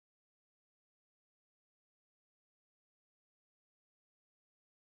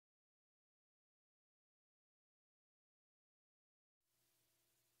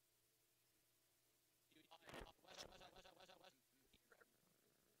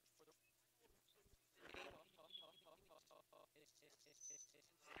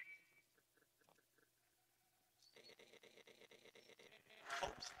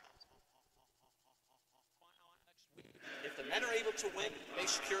to win may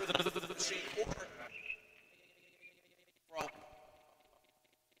secure the seed or from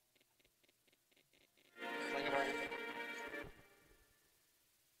playing a very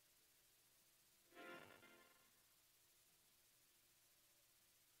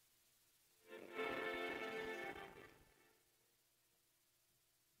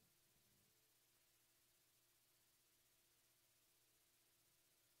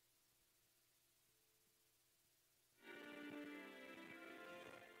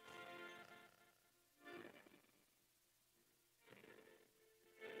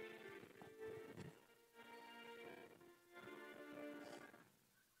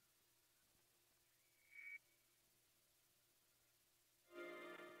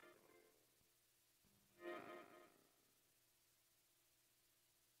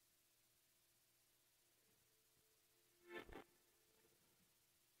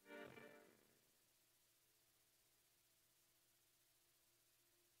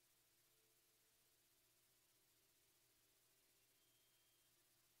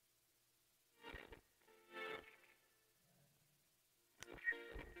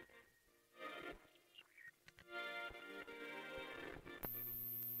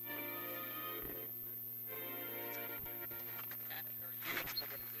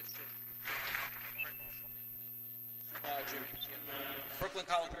Gymnasium. Brooklyn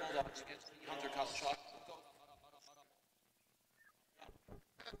College Bulldogs against the Hunter College Hawks.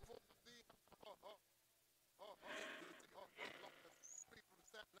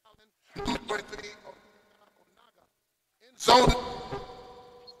 Zone.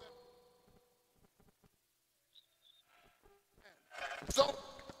 Zone.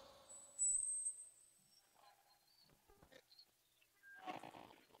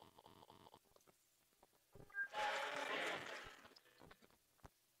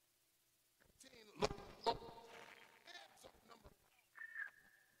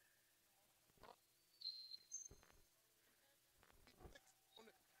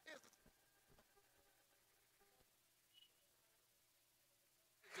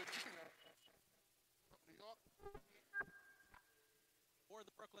 For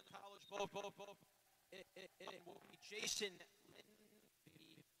the Brooklyn College both. It will be Jason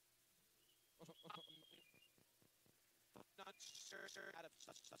not sure out of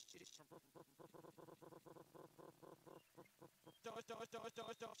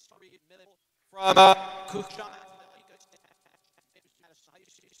middle from Kuchon.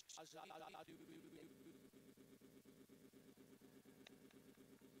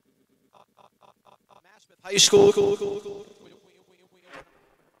 High School.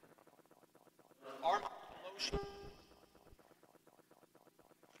 Arm Lotion from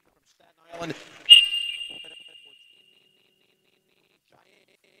Staten Island.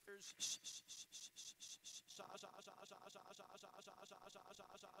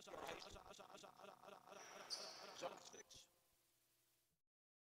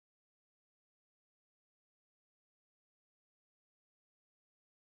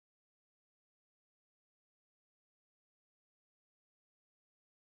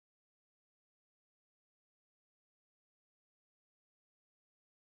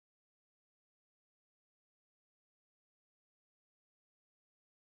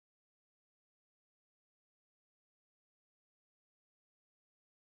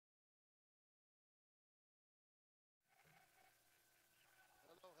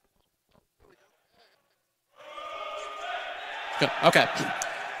 Okay.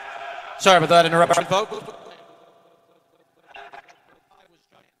 Sorry about that interruption, folks. This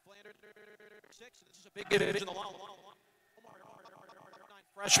is a big division.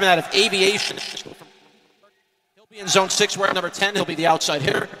 Freshman out of aviation. He'll be in zone 6, wearing number 10. He'll be the outside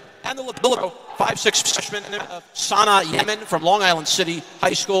hitter. And the libero, 5'6" freshman of Sana Yemen from Long Island City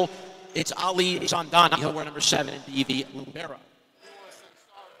High School. It's Ali Zandani. He'll wear number 7 and be the libero.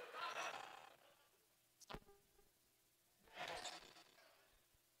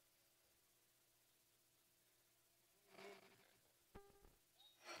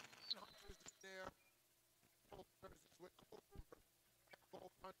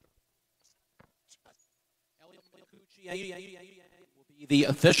 Will be the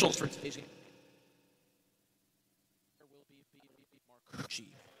officials for today's game. There will be Marcucci.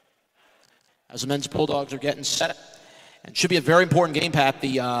 As the men's Bulldogs are getting set, and should be a very important game, Pat.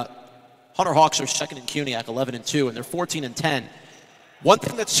 The Hunter Hawks are second in CUNYAC, 11-2, and they're 14-10. One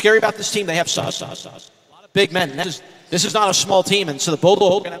thing that's scary about this team, they have a lot of big men. This is not a small team, and so the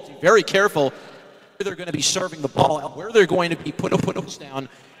Bulldogs are going to have to be very careful where they're going to be serving the ball, where they're going to be putting us down,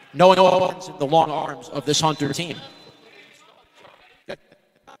 knowing the long arms of this Hunter team. It's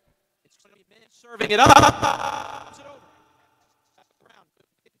going to be men serving it up.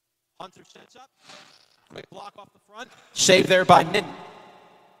 Hunter sets up. Quick block off the front. Save there by Min.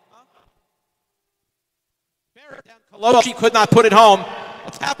 Barrett down. Koloshi could not put it home.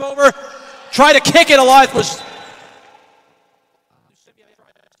 A tap over. Try to kick it alive was.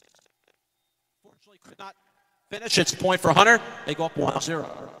 Fortunately could not finish. It's a point for Hunter. They go up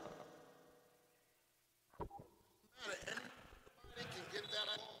 1-0.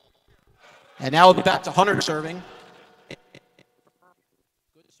 And now we'll be back to Hunter serving. Good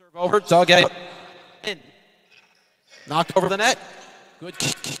serve over. Dug out. In. Knocked over the net. Good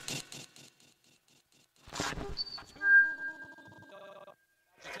kick.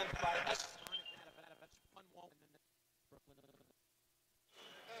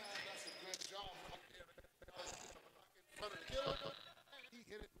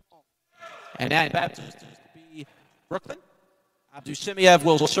 And now back to be Brooklyn. Abdusimiev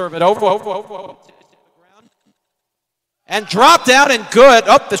will serve it over. And drop down and good.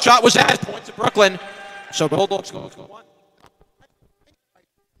 Oh, the shot was at point to Brooklyn. So the Bulldogs go 1.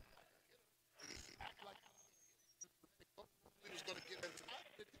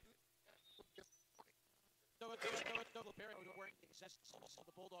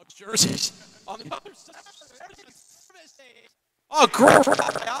 The Bulldogs jerseys on the other side. Oh, great. Down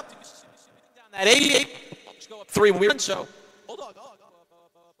that 88. Let's go up 3-1. So Bulldog.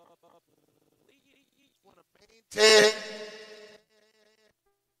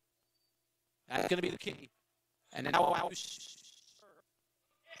 That's going to be the key. And now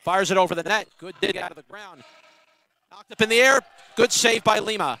fires it over the net. Good dig out of the ground. Knocked up in the air. Good save by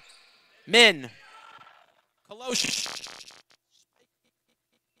Lima. Min. Koloshi.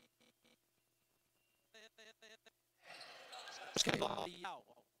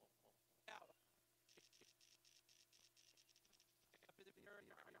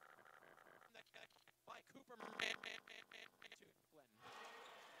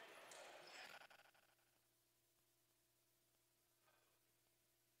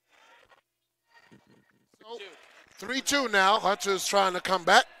 So, 3-2 now. Hunter's trying to come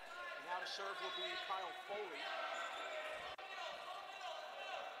back. Now to serve will be Kyle Foley.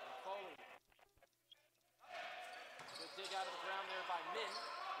 Good dig out of the ground there by Min.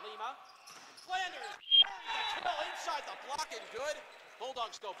 Lima. Flanders. The kill inside the block and good.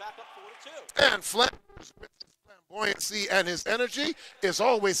 Bulldogs go back up 4-2. And Flanders, with his flamboyancy and his energy, is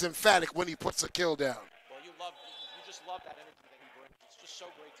always emphatic when he puts a kill down. Well, you just love that energy that he brings. It's just so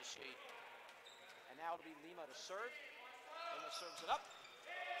great to see. And now it'll be Lima to serve. Lima serves it up.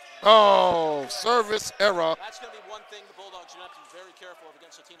 Oh, service error. That's going to be one thing the Bulldogs are going to have to be very careful of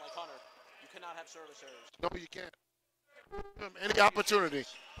against a team like Hunter. You cannot have service errors. No, you can't. Any opportunity.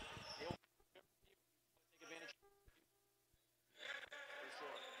 Take advantage. For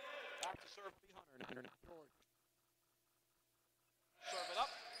sure. Back to serve be Hunter. Serve it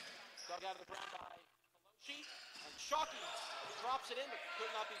up. Dug out of the ground by Koloshi. And Shockey drops it in, but could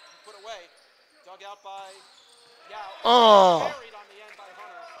not be put away. Dug out by Yao. Oh. Buried on the end by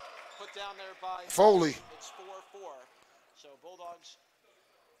Hunter. Put down there by Foley. It's 4-4. So Bulldogs,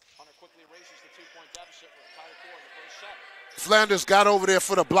 Hunter quickly erases the 2-point deficit with tie 4 in the first set. Flanders got over there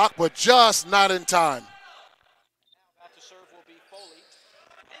for the block, but just not in time. Now back to serve will be Foley.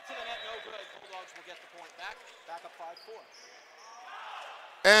 Into the net, no good. Bulldogs will get the point back. Back up 5-4.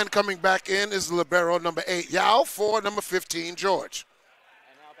 And coming back in is libero number 8, Yao, for number 15, George.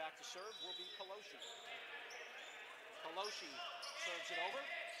 And now back to serve will be Koloshi. Koloshi serves it over.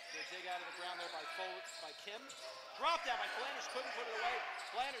 Good dig out of the ground there by Kim. Drop down by Flanders, couldn't put it away.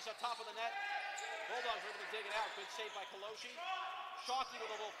 Flanders up top of the net. Bulldogs were able to dig it out. Good save by Koloshi. Shockey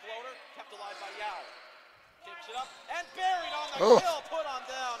with a little floater, kept alive by Yao. Kicks it up and buried on the kill, put on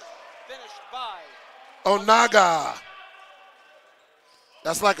down, finished by Onaga.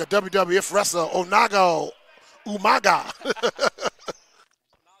 That's like a WWF wrestler, Onaga Umaga.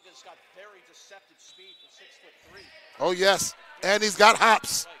 Onaga's got very deceptive speed for 6'3". Oh, yes. And he's got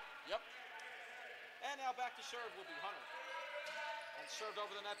hops. Yep. And now back to serve will be Hunter. And served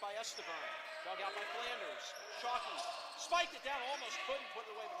over the net by Esteban. Dug out by Flanders. Shockey spiked it down, almost couldn't put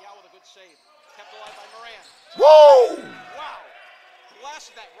it away, but Yao with a good save. Kept alive by Moran. Whoa! Wow.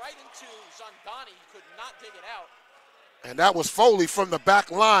 Blasted that right into Zandani. He could not dig it out. And that was Foley from the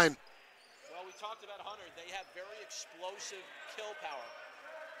back line. Well, we talked about Hunter. They have very explosive kill power.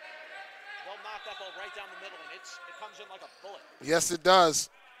 They'll knock that ball right down the middle, and it comes in like a bullet. Yes, it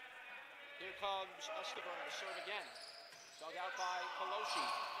does. Here comes Esteban to serve again. Dug out by Koloshi.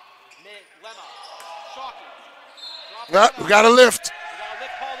 Lemma. Shockey. We got a lift. We got a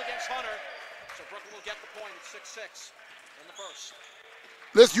lift called against Hunter. So Brooklyn will get the point at 6-6 in the first.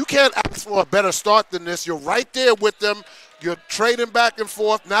 Listen, you can't ask for a better start than this. You're right there with them. You're trading back and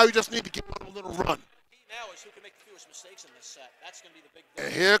forth. Now you just need to give them a little run. Now is who can make the fewest mistakes in this set. That's going to be the big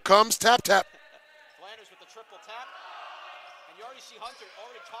And thing. here comes tap tap. Flanders with the triple tap. And you already see Hunter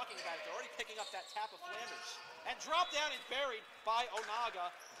already talking about it. They're already picking up that tap of Flanders. And drop down is buried by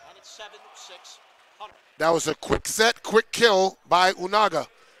Onaga. And it's 7-6 Hunter. That was a quick set, quick kill by Unaga.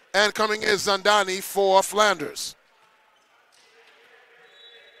 And coming is Zandani for Flanders.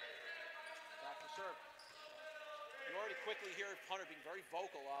 Back to serve. You already quickly hear Hunter being very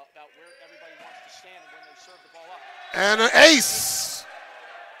vocal about where everybody wants to stand when they serve the ball up. And an ace.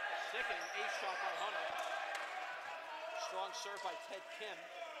 Sickening ace shot by Hunter. Strong serve by Ted Kim.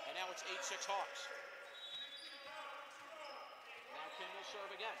 And now it's 8-6 Hawks. Now Kim will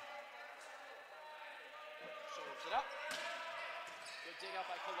serve again. Serves it up. Good dig out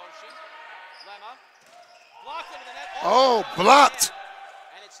by Kaloshi. Lemma. Blocked into the net. Oh, blocked.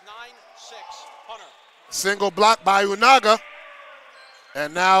 And it's 9-6 Hunter. Single block by Unaga.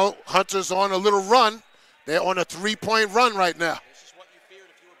 And now Hunter's on a little run. They're on a 3-point run right now. This is what you feared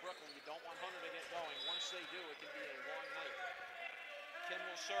if you were Brooklyn. You don't want Hunter to get going. Once they do, it can be a long night. Kim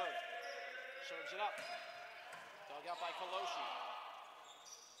will serve. Serves it up. Dug out by Kaloshi.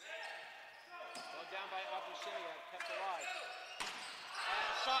 Dug down by Abusimia. Kept alive. And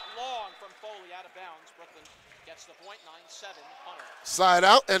a shot long from Foley out of bounds. Brooklyn gets the point. 9-7 Hunter. Side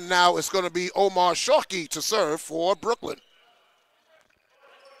out, and now it's going to be Omar Sharkey to serve for Brooklyn.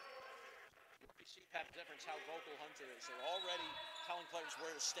 You see, Pat, the difference how vocal Hunter is. They're already telling players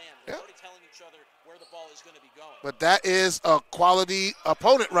where to stand. They're already telling each other where the ball is going to be going. But that is a quality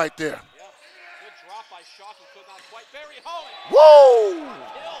opponent right there. Yeah. Good drop by Sharkey. Could not quite bury home. Woo!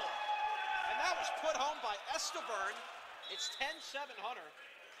 Kill. And that was put home by Esteburn. It's 10-7 Hunter.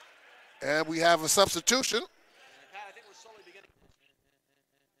 And we have a substitution. Pat, I think we're slowly beginning.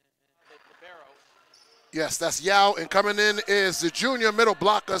 Libero. Yes, that's Yao. And coming in is the junior middle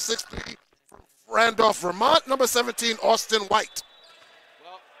blocker, 6'3", Randolph, Vermont, number 17, Austin White.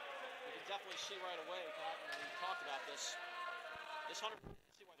 Well, you can definitely see right away, Pat, when we talked about this. This Hunter,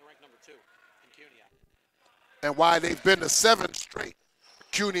 see why they're ranked number 2 in CUNYAC. And why they've been to 7 straight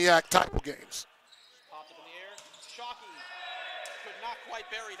CUNYAC title games. Popped up in the air. Shockey could not quite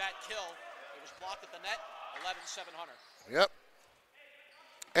bury that kill. It was blocked at the net. 11-7 Hunter. Yep.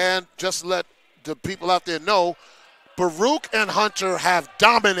 And just let the people out there know, Baruch and Hunter have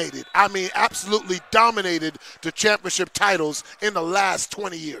dominated, I mean absolutely dominated the championship titles in the last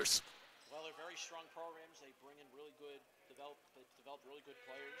 20 years. Well, they're very strong programs. They bring in really good, develop really good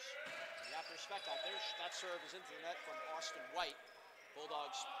players. You have to respect that. That serve is into the net from Austin White.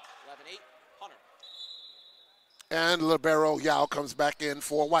 Bulldogs 11-8 Hunter. And libero Yao comes back in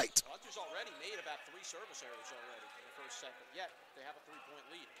for White. Hunter's already made about 3 service errors already in the first set, but yet they have a 3-point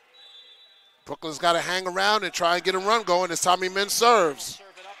lead. Brooklyn's got to hang around and try and get a run going as Tommy Min serves.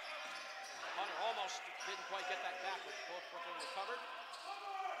 Serve it up. Hunter almost didn't quite get that back, but both Brooklyn recovered.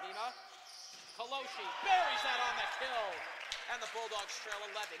 Lima. Kaloshi buries that on the kill. And the Bulldogs trail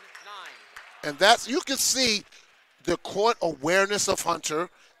 11-9. And that's, you can see the court awareness of Hunter,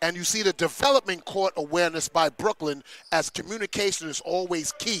 and you see the developing court awareness by Brooklyn, as communication is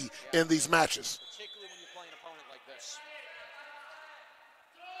always key in these matches. Particularly when you play an opponent like this.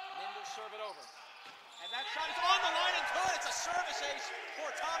 Min will serve it over. And that shot is on the line and good. It's a service ace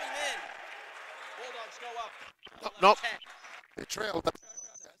for Tommy Min. Bulldogs go up. Nope. 11-10. They trailed.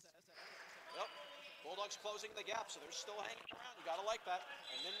 Yep. Bulldogs closing the gap, so they're still hanging around. You gotta like that.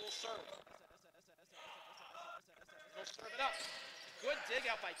 And Min will serve. He'll serve it up. Good dig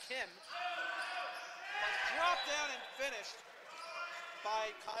out by Kim. Dropped down and finished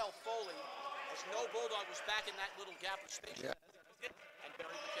by Kyle Foley, as no Bulldog was back in that little gap of space. Yeah. And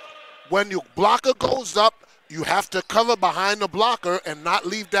buried the kill. When your blocker goes up, you have to cover behind the blocker and not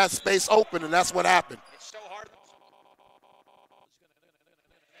leave that space open, and that's what happened. It's so hard.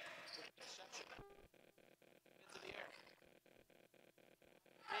 Into the air.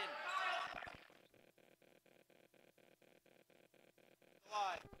 In.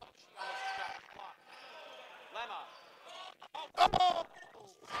 Live. She almost got blocked. Lemma. Oh!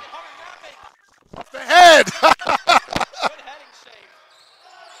 Hunter wrapping. Off the head. Good heading save.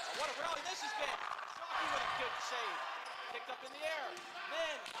 What a rally this has been. Shockey with a good save. Picked up in the air.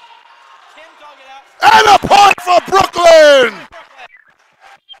 Then Kim dug it out. And a point for Brooklyn.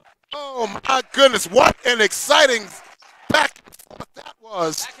 Oh my goodness, what an exciting back and forth that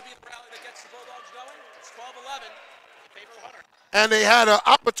was. That could be the rally that gets the Bulldogs going. It's 12-11 in favor of Hunter. And they had an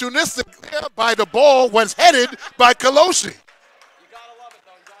opportunistic there by the ball was headed by Kaloshi. You gotta love it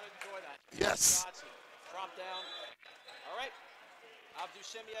though. You gotta enjoy that. Yes. Drop down. All right.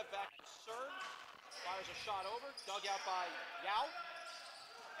 Abdusimiev back to serve. Fires a shot over, dug out by Yao.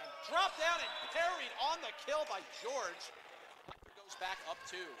 And dropped down and parried on the kill by George. Hunter goes back up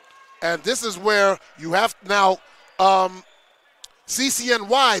 2. And this is where you have now,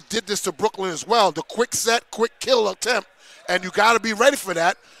 CCNY did this to Brooklyn as well. The quick set, quick kill attempt. And you got to be ready for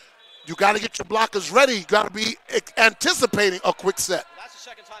that. You got to get your blockers ready. You got to be anticipating a quick set. Well, that's the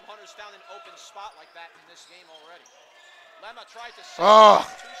second time Hunter's found an open spot like that in this game already. Lemma tried to set too strong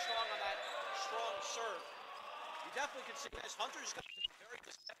on that strong serve. You definitely can see this. Hunter's got very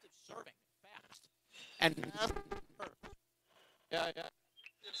deceptive serving, fast. And yeah.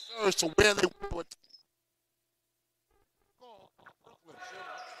 It serves to where they would.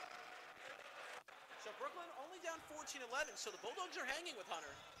 So Brooklyn only down 14-11, so the Bulldogs are hanging with Hunter.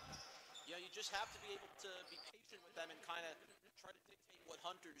 You know, you just have to be able to be patient with them and kind of try to dictate what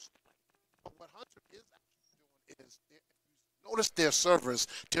Hunter's doing. What Hunter is actually doing is, notice their servers,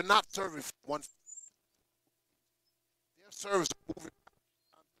 they're not serving from one. Their servers are moving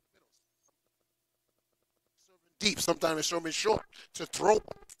serving deep. Sometimes they're serving short to throw. Very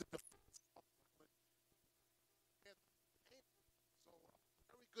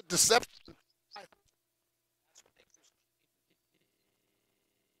good deception.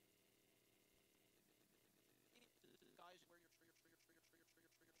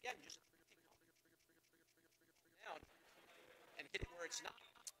 Again, just down and hit it where it's not.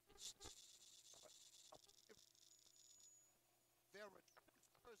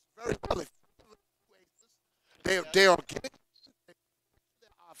 Very well. They are getting their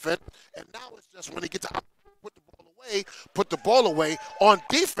offense, and now it's just when they get to put the ball away. On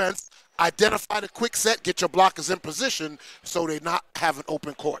defense, identify the quick set, get your blockers in position so they not have an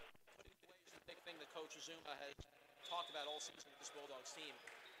open court. The big thing that Coach Azuma has talked about all season with this Bulldogs team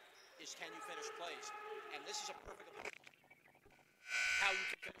is can you finish plays? And this is a perfect how you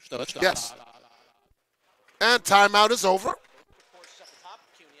can finish those. Yes. And timeout is over.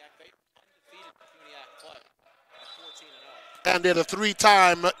 And they're the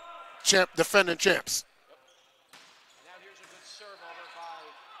 3-time defending champs. Now here's a good serve over by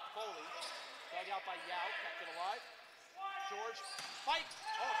Foley. Dug out by Yao, kept it alive. George, fight.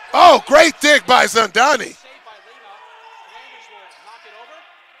 Oh, great dig by Zandani. Saved by Lima. Commanders will knock it over.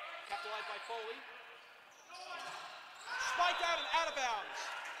 Kept alive by Foley. Spiked out and out of bounds.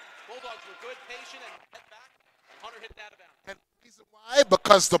 Bulldogs were good, patient, and head back. And Hunter hit it out of bounds. And the reason why?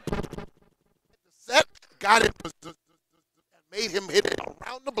 Because the set got it. Made him hit it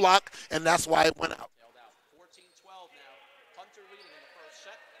around the block, and that's why it went out. 14-12 now. Hunter leading in the first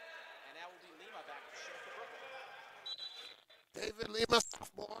set, and now will be Lima back to serve for Brooklyn. David Lima,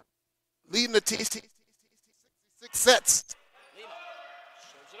 sophomore, leading the TC 66 sets. Lima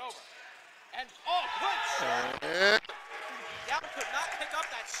serves it over. And, good serve. Yao could not pick up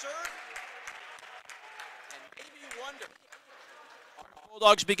that serve. And maybe you wonder, are the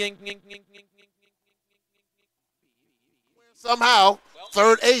Bulldogs beginning somehow,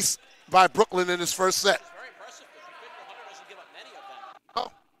 third ace by Brooklyn in his first set. It's very impressive because you figure Hunter doesn't give up many of them. Oh.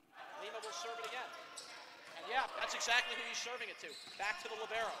 Lima will serve it again. And yeah, that's exactly who he's serving it to. Back to the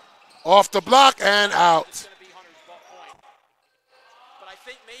libero. Off the block and out. It's going to be Hunter's point. But I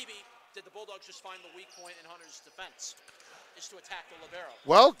think maybe did the Bulldogs just find the weak point in Hunter's defense? Is to attack the libero.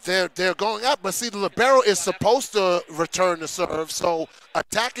 Well, they're going up, but see, the libero is supposed to return the serve, so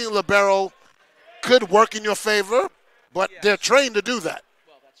attacking libero could work in your favor. But they're trained to do that.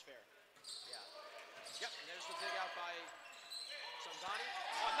 Well, that's fair. Yeah. Yep, and there's the dig out by Zandani.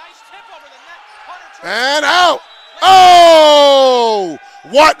 Oh, nice tip over the net. Hunter and out. Oh!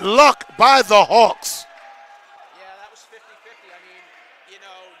 What luck by the Hawks. Yeah, that was 50-50. I mean, you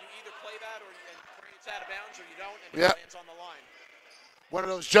know, you either play that or pray it's out of bounds or you don't, and it lands on the line. One of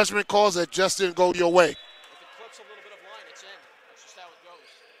those judgment calls that just didn't go your way. If it clips a little bit of line, it's in. That's just how it goes.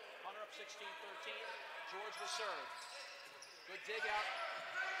 Hunter up 16-13. George will serve. Good dig out.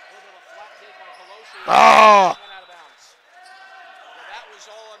 A little bit of a flat dig by Pelosi. Ah! Went out of bounds. Well, that was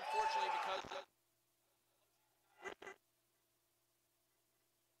all unfortunately because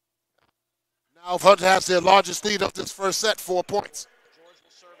now Hunter has their largest lead of this first set, 4 points. George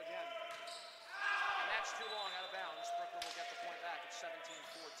will serve again. And that's too long out of bounds. Brooklyn will get the point back at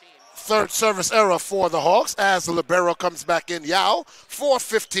 17-14. Third service error for the Hawks as the libero comes back in. Yao,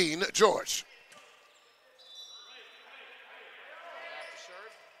 4-15, George.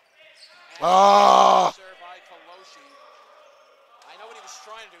 Serve by Pelosi. I know what he was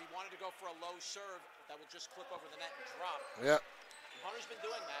trying to do. He wanted to go for a low serve that would just clip over the net and drop. Yeah. And Hunter's been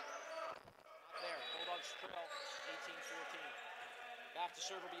doing that. Not there. Bulldogs trail 18-14. Back to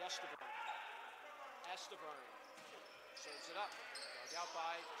serve will be Esteban. Esteban serves it up. Dug out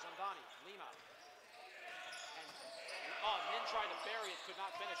by Zandani. Lima. Oh, Min tried to bury it, could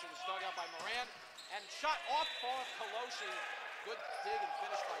not finish. It was dug out by Moran. And shot off Pelosi. Good dig and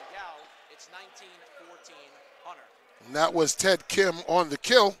finish by Yao. It's 19-14 Hunter. And that was Ted Kim on the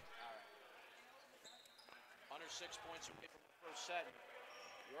kill. Hunter 6 points away from the first set.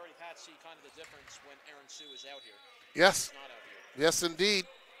 You already had to see kind of the difference when Aaron Sue is out here. Yes. Not out here. Yes, indeed.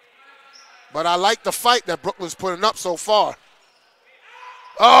 But I like the fight that Brooklyn's putting up so far.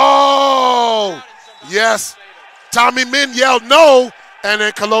 Oh, yes. Tommy Min yelled no, and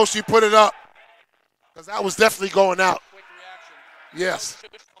then Kaloshi put it up. Because that was definitely going out. Quick reaction. Yes.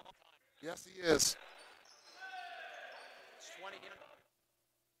 Yes, he is. It's 20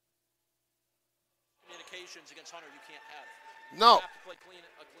 communications against Hunter you can't have. No. You have to play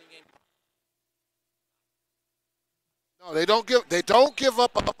a clean game. No, they don't give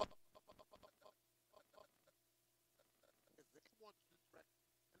up.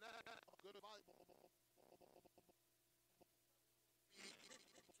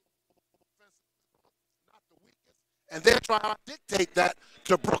 And they're trying to dictate that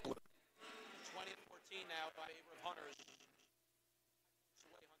to Brooklyn. 20-14 now by favor of Hunters.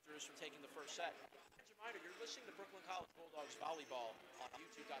 Away Hunters from taking the first set. As a reminder, you're listening to Brooklyn College Bulldogs Volleyball on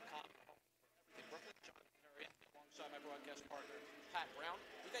YouTube.com. Brooklyn, Jonathan Perry, alongside my broadcast partner, Pat Brown.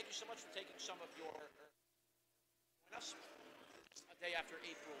 We thank you so much for taking some of your join us a day after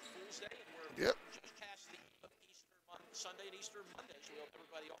April Fool's Day. And we're just past the Easter Sunday and Easter Monday. So we hope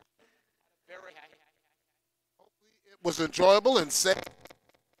everybody had a very happy. It was enjoyable and safe.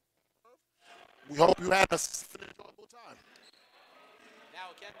 We hope you had an enjoyable time.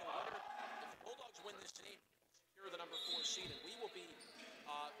 Now again, the winner, if the Bulldogs win this game, secure the number 4 seed, and we will be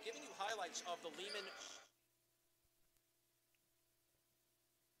giving you highlights of the Lehman.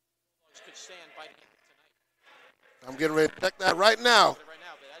 Bulldogs could stand by the end of tonight. I'm getting ready to check that right now. Right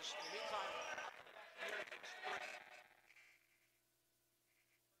now, but as, in the meantime,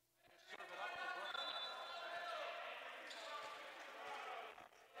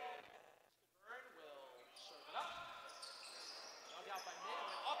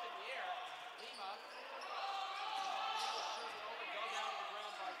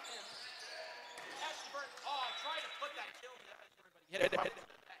 hit it.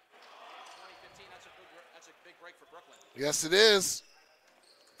 2015, that's a big break for Brooklyn. Yes, it is.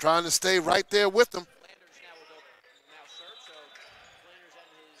 Trying to stay right there with them. Flanders now serve, so Flanders and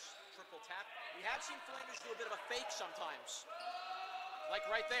his triple tap. We have seen Flanders do a bit of a fake sometimes. Like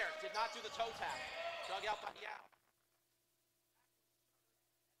right there, did not do the toe tap. Dug out by Yao.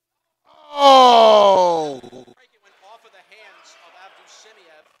 Oh! It went off of the hands of Abdul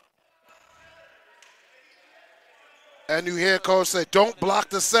Simiev. And you hear Coach say, don't block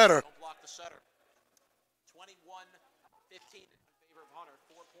the setter. Don't block the setter. 21-15 in favor of Hunter.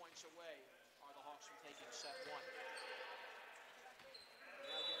 4 points away are the Hawks from taking set 1.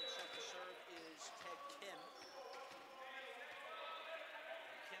 Now getting set to serve is Ted Kim.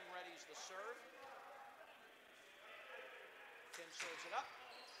 Kim readies the serve. Kim serves it up.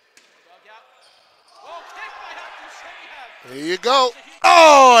 Dug out. Well, kick by Abdul Simiev. There you go.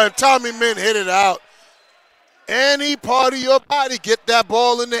 Oh, and Tommy Min hit it out. Any part of your body, get that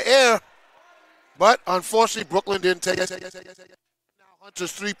ball in the air. But unfortunately, Brooklyn didn't take it. Now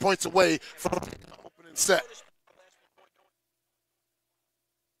Hunter's 3 points away from the opening set.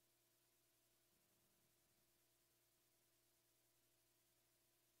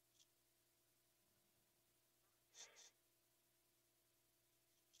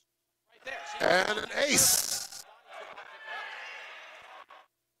 And an ace.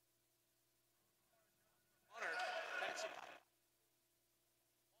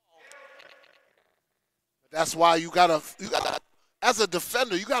 That's why you gotta, as a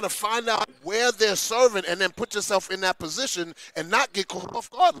defender, you gotta find out where they're serving and then put yourself in that position and not get caught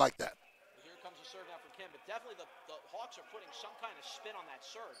off guard like that. Here comes a serve now from Kim, but definitely the Hawks are putting some kind of spin on that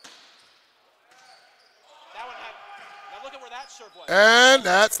serve. That one had, now look at where that serve was. And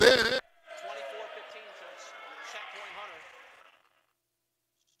that's it. 24-15, so it's set point Hunter.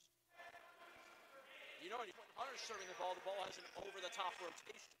 You know, when Hunter's serving the ball has an over-the-top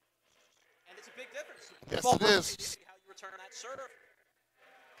rotation. And it's a big difference. Yes, it is. How you return that serve.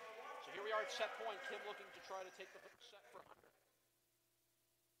 So here we are at set point. Kim looking to try to take the set for Hunter.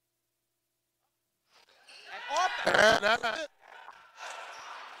 And off the and that's it.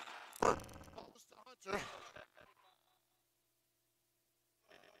 It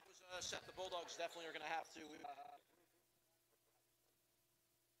was a set the Bulldogs definitely are going to have to.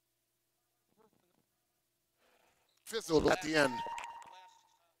 Fizzled at the end.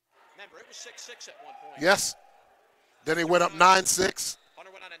 Remember, it was 6-6 at one point. Yes. Then he went up 9-6.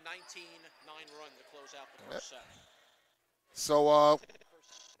 Hunter went on a 19-9 run to close out the first set. So,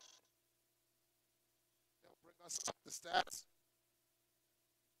 bring us up the stats.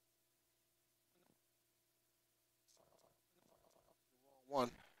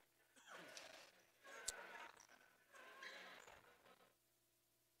 One.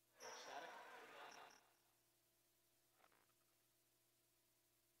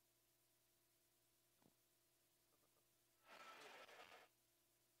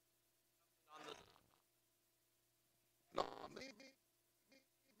 No, on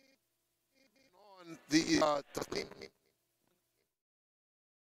the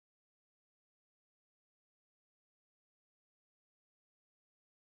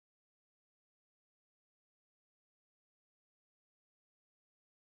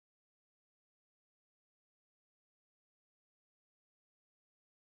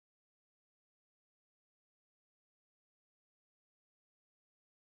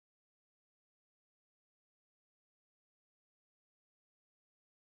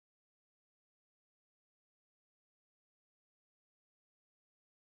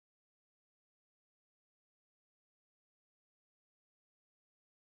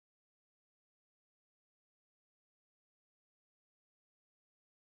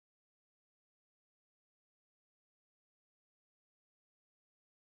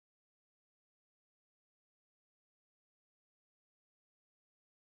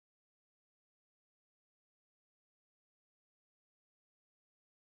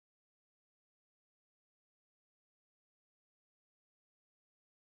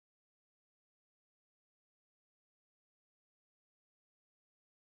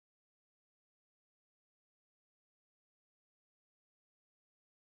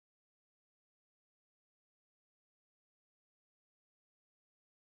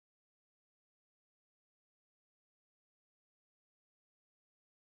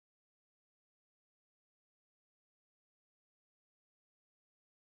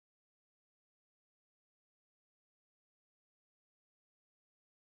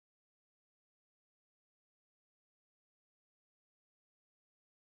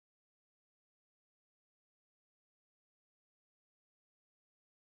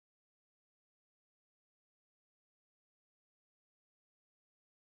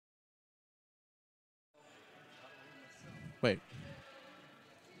Wait.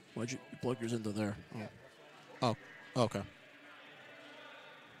 Why'd you plug yours into there? Oh. Oh, okay.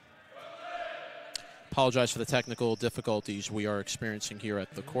 Apologize for the technical difficulties we are experiencing here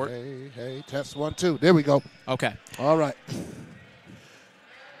at the court. Hey, test 1, 2. There we go. Okay. All right.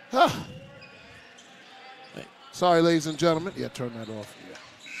 Sorry, ladies and gentlemen. Yeah, turn that off. Yeah.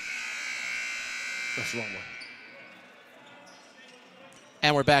 That's the wrong one.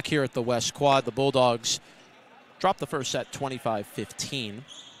 And we're back here at the West Quad. The Bulldogs dropped the first set 25-15.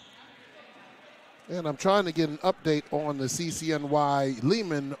 And I'm trying to get an update on the CCNY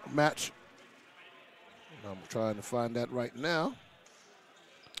Lehman match. I'm trying to find that right now.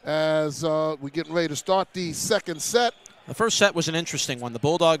 As we're getting ready to start the second set. The first set was an interesting one. The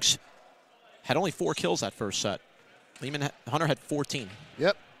Bulldogs had only 4 kills that first set. Hunter had 14.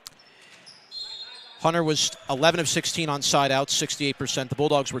 Yep. Hunter was 11 of 16 on side out, 68%. The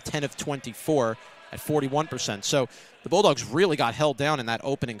Bulldogs were 10 of 24 at 41%. So the Bulldogs really got held down in that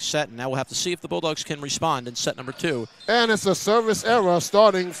opening set, and now we'll have to see if the Bulldogs can respond in set number 2. And it's a service error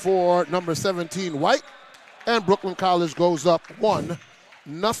starting for number 17, White. And Brooklyn College goes up 1-0.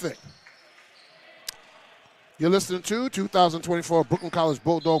 You're listening to 2024 Brooklyn College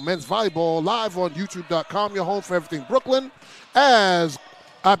Bulldog Men's Volleyball live on YouTube.com, your home for everything Brooklyn, as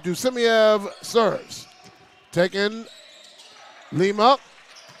Abdusimiev serves. Taking Lima.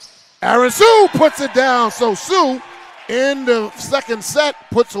 Aaron Sue puts it down. So Sue, in the second set,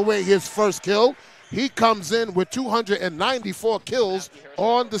 puts away his first kill. He comes in with 294 kills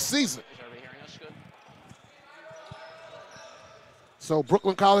on the season. So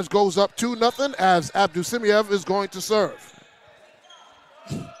Brooklyn College goes up 2-0 as Abdusimiev is going to serve.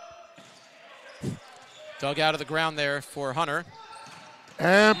 Dug out of the ground there for Hunter.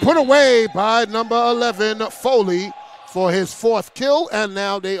 And put away by number 11, Foley, for his 4th kill. And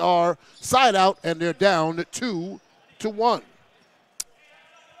now they are side out, and they're down 2-1.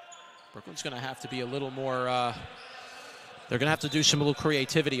 Brooklyn's going to have to be a little more they're going to have to do some little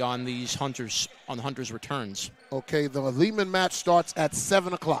creativity on these Hunters, on the Hunters' returns. Okay, the Lehman match starts at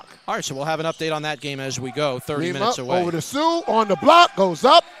 7 o'clock. All right, so we'll have an update on that game as we go, 30 Lima minutes away. Over to Sue on the block, goes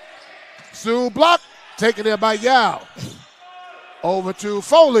up. Sue block, taken there by Yao. Over to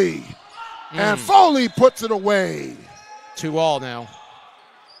Foley. And Foley puts it away. 2-all now.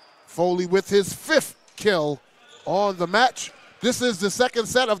 Foley with his 5th kill on the match. This is the second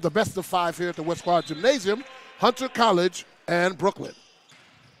set of the best of 5 here at the West Quad Gymnasium. Hunter College and Brooklyn.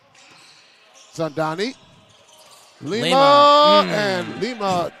 Zandani. Lima. And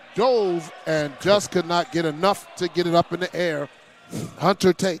Lima dove and just could not get enough to get it up in the air.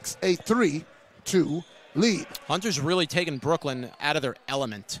 Hunter takes a 3-2 lead. Hunter's really taken Brooklyn out of their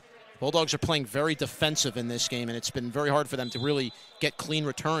element. Bulldogs are playing very defensive in this game, and it's been very hard for them to really get clean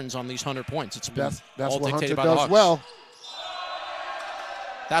returns on these 100 points. It's been that's all what dictated Hunter by the does Hawks. well.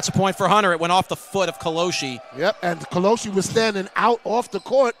 That's a point for Hunter. It went off the foot of Kaloshi. Yep, and Kaloshi was standing out off the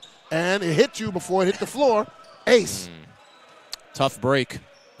court, and it hit you before it hit the floor. Ace. Tough break.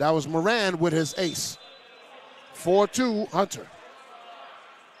 That was Moran with his ace. 4-2 Hunter.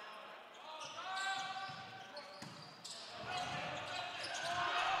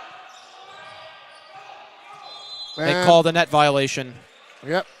 They called a net violation.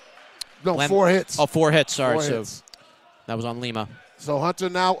 Yep. No, 4 hits. Oh, 4 hits. Sorry. 4 so hits. that was on Lima. So Hunter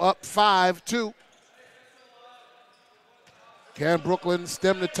now up 5-2. Can Brooklyn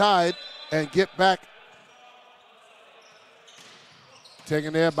stem the tide and get back?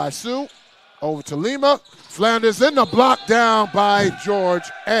 Taken there by Sue. Over to Lima. Flanders in the block, down by George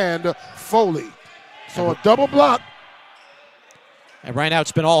and Foley. So a double block. And right now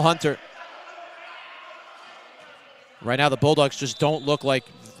it's been all Hunter. Right now the Bulldogs just don't look like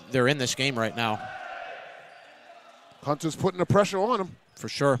they're in this game right now. Hunter's putting the pressure on him. For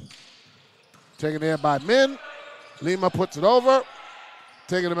sure. Taken there by Min. Lima puts it over.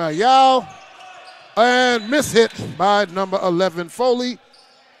 Taking him out Yao. And mishit by number 11, Foley.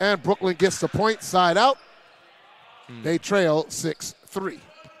 And Brooklyn gets the point, side out. They trail 6-3.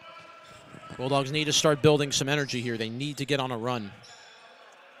 Bulldogs need to start building some energy here. They need to get on a run.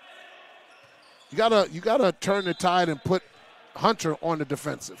 You gotta turn the tide and put Hunter on the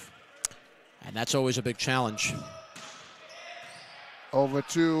defensive. And that's always a big challenge. Over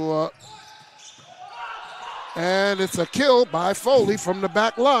to, and it's a kill by Foley from the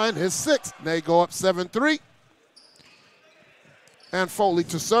back line, his 6th. They go up 7-3. And Foley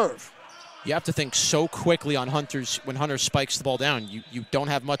to serve. You have to think so quickly on Hunter's when Hunter spikes the ball down. You don't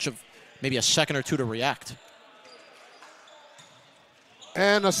have much of maybe a second or two to react.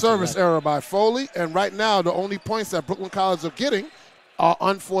 And a service error by Foley. And right now, the only points that Brooklyn College are getting are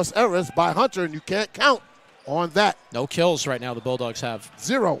unforced errors by Hunter, and you can't count on that. No kills right now the Bulldogs have.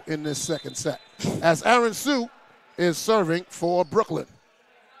 0 in this second set. As Aaron Sue is serving for Brooklyn.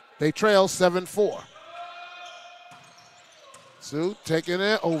 They trail 7-4. Sue taking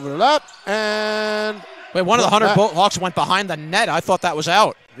it over the lap, and... Wait, one of the Hunter Hawks went behind the net. I thought that was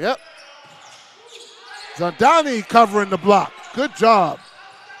out. Yep. Zandani covering the block. Good job.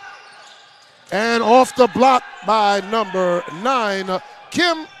 And off the block by number 9,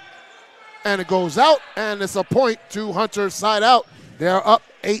 Kim. And it goes out, and it's a point to Hunter's side out. They're up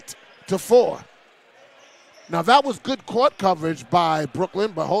 8-4. Now, that was good court coverage by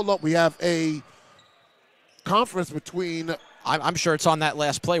Brooklyn, but hold up. We have a conference between... I'm sure it's on that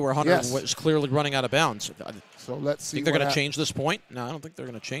last play where Hunter was clearly running out of bounds. So let's see. Think they're going to change this point? No, I don't think they're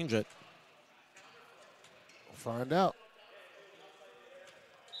going to change it. We'll find out.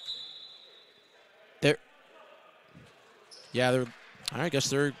 Yeah, I guess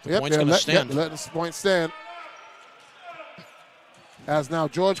the point's going to stand. Let the point stand. As now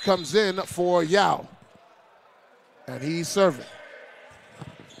George comes in for Yao. And he's serving.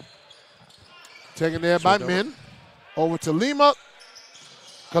 Taken there by Min. Over to Lima.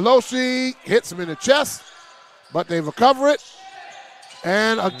 Kaloshi hits him in the chest, but they recover it.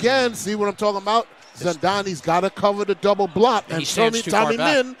 And again, see what I'm talking about? Zandani's got to cover the double block. And Tommy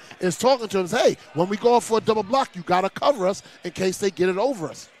Min is talking to him, hey, when we go off for a double block, you got to cover us in case they get it over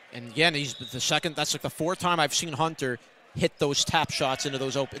us. And again, that's like the 4th time I've seen Hunter hit those tap shots into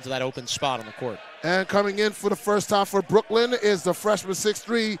that open spot on the court. And coming in for the first time for Brooklyn is the freshman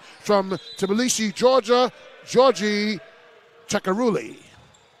 6'3" from Tbilisi, Georgia, Georgi Chakaruli.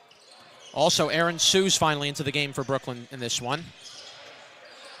 Also, Aaron Sue's finally into the game for Brooklyn in this one.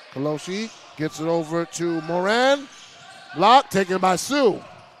 Kaloshi gets it over to Moran. Block taken by Sue.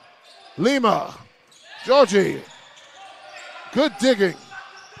 Lima. Georgie. Good digging.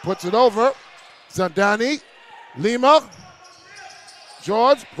 Puts it over. Zandani. Lima.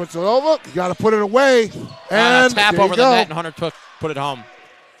 George puts it over. You got to put it away. And tap over the net, and Hunter put it home.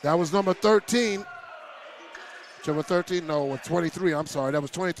 That was number 13. Number 13, no, 23, I'm sorry. That was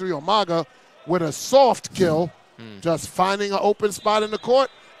 23 Omaga with a soft kill, just finding an open spot in the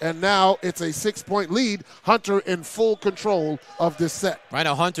court. And now it's a 6-point lead. Hunter in full control of this set. Right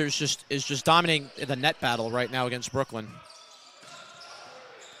now, Hunter is just dominating the net battle right now against Brooklyn.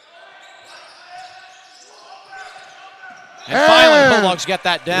 And finally, the Bulldogs get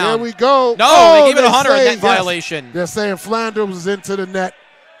that down. Here we go. No, they gave it a Hunter, a net violation. They're saying Flanders was into the net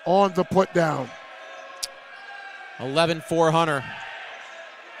on the put down. 11-4 Hunter.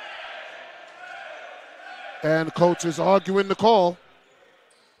 And the coach is arguing the call,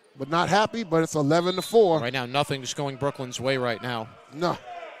 but not happy, but it's 11-4. Right now, nothing's going Brooklyn's way right now. No.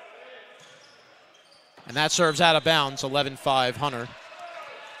 And that serves out of bounds, 11-5 Hunter.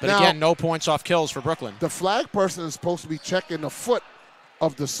 But now, again, no points off kills for Brooklyn. The flag person is supposed to be checking the foot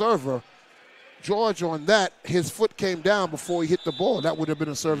of the server. George, on that, his foot came down before he hit the ball. That would have been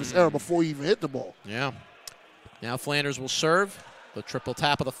a service error before he even hit the ball. Yeah. Now Flanders will serve. The triple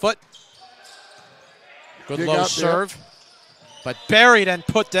tap of the foot. Good low serve. But buried and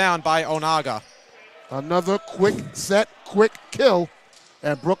put down by Onaga. Another quick set, quick kill.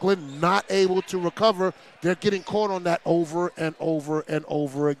 And Brooklyn not able to recover. They're getting caught on that over and over and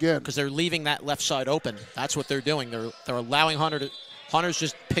over again. Because they're leaving that left side open. That's what they're doing. They're allowing Hunter to. Hunter's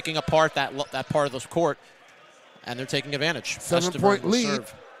just picking apart that part of the court, and they're taking advantage. 7-point lead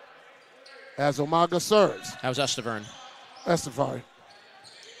serve. As Omaga serves. That was Esteverne. Estevare.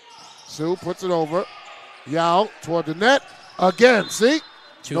 Sue puts it over. Yao toward the net. Again, see?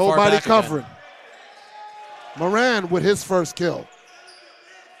 Nobody covering. Again. Moran with his first kill.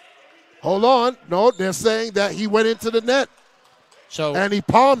 Hold on. No, they're saying that he went into the net. And he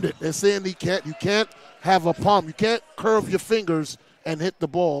palmed it. They're saying you can't have a palm. You can't curve your fingers and hit the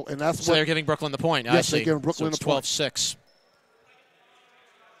ball. And that's so they're giving Brooklyn the point. Yes, I see. They're giving Brooklyn the point. 12-6.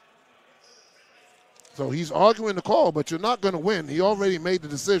 So he's arguing the call, but you're not going to win. He already made the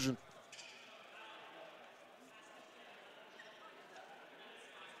decision.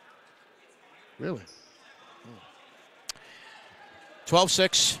 Really?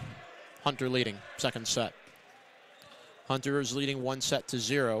 12-6. Hunter leading, second set. Hunter is leading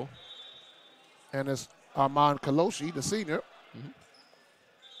 1-0. And it's Armand Kaloshi, the senior.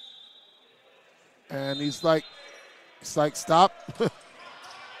 And he's like, stop.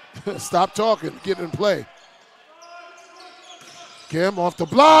 Stop talking, get in play. Kim off the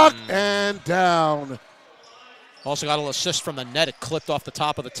block and down. Also got an assist from the net. It clipped off the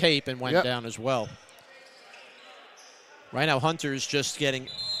top of the tape and went down as well. Right now, Hunter is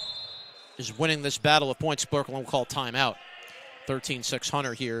is winning this battle of points. Brooklyn will call timeout. 13-6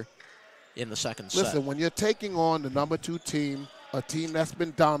 Hunter here in the second set. Listen, when you're taking on the number 2 team, a team that's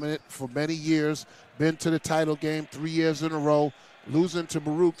been dominant for many years, been to the title game 3 years in a row, losing to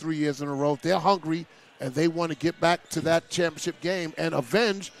Baruch 3 years in a row, they're hungry and they want to get back to that championship game and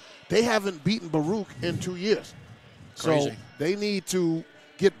avenge. They haven't beaten Baruch in 2 years. Crazy. So they need to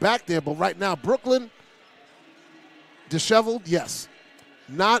get back there. But right now, Brooklyn, disheveled, yes.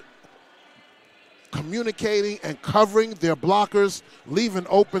 Not communicating and covering their blockers, leaving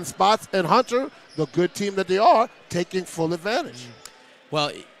open spots. And Hunter, the good team that they are, taking full advantage.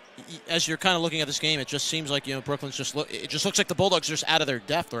 Well, as you're kind of looking at this game, it just seems like, Brooklyn's it just looks like the Bulldogs are just out of their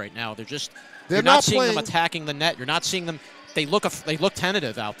depth right now. You're not seeing them attacking the net. You're not seeing them. They look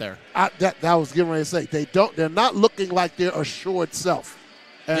tentative out there. That I was getting ready to say. They're not looking like their assured self.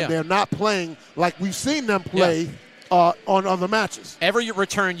 And they're not playing like we've seen them play on other matches. Every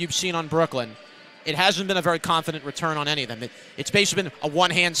return you've seen on Brooklyn, it hasn't been a very confident return on any of them. It's basically been a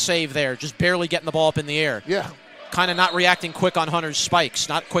one-hand save there, just barely getting the ball up in the air. Yeah. Kind of not reacting quick on Hunter's spikes,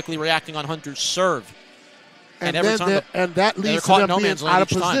 not quickly reacting on Hunter's serve. And that leads to them being out of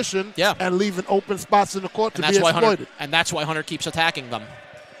position and leaving open spots in the court to be exploited. And that's why Hunter keeps attacking them.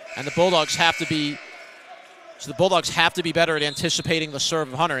 And the Bulldogs have to be better at anticipating the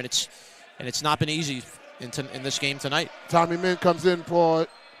serve of Hunter, and it's not been easy in this game tonight. Tommy Min comes in for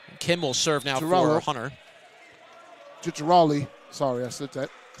Kim will serve now for Hunter. Chicharelli. Sorry, I said that.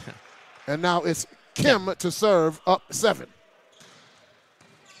 And now it's Kim to serve up 7.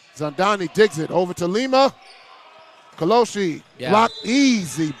 Zandani digs it over to Lima. Kaloshi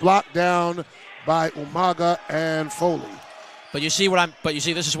blocked down by Umaga and Foley. But you see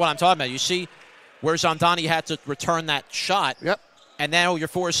this is what I'm talking about. You see where Zandani had to return that shot. Yep. And now you're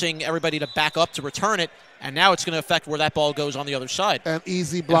forcing everybody to back up to return it, and now it's going to affect where that ball goes on the other side. An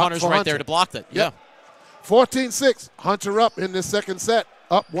easy block. And Hunter's right there to block it. Yep. 14-6. Hunter up in this second set.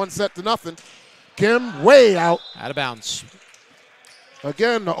 Up 1-0. Kim way out. Out of bounds.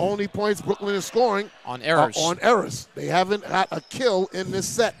 Again, the only points Brooklyn is scoring on errors. Are on errors. They haven't had a kill in this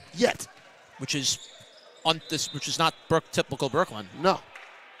set yet. Which is not typical Brooklyn. No.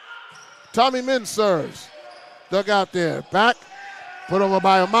 Tommy Min serves. Dug out there. Back. Put over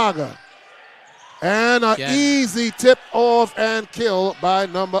by Umaga. And an easy tip off and kill by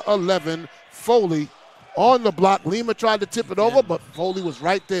number 11, Foley. on the block. Lima tried to tip it over, but Foley was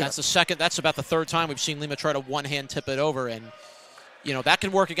right there. That's about the third time we've seen Lima try to one-hand tip it over, and that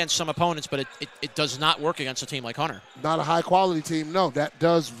can work against some opponents, but it does not work against a team like Hunter. Not a high-quality team, no. That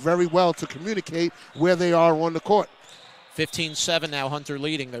does very well to communicate where they are on the court. 15-7 now, Hunter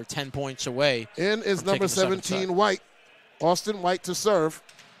leading. They're 10 points away. In is number 17, White. Austin White to serve.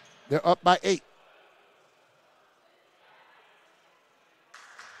 They're up by 8.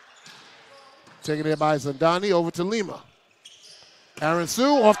 Taken there by Zandani, over to Lima. Aaron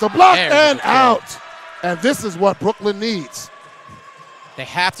Sue off the block and out. And this is what Brooklyn needs. They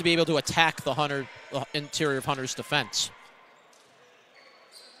have to be able to attack the interior of Hunter's defense.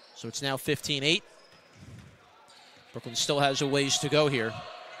 So it's now 15-8. Brooklyn still has a ways to go here.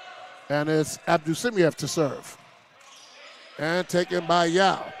 And it's Abdusimiev to serve. And taken by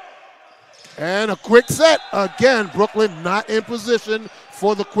Yao. And a quick set. Again, Brooklyn not in position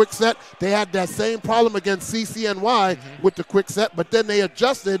for the quick set. They had that same problem against CCNY with the quick set, but then they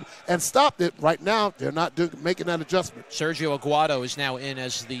adjusted and stopped it. Right now, they're not making that adjustment. Sergio Aguado is now in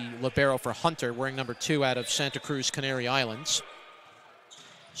as the libero for Hunter, wearing number 2 out of Santa Cruz, Canary Islands.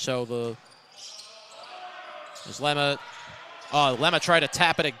 So Lemma tried to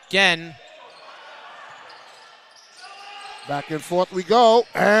tap it again. Back and forth we go,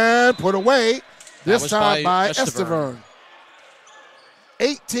 and put away, this time by Esteverne.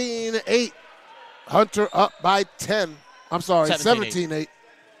 18-8. Hunter up by 10. I'm sorry, 17-8.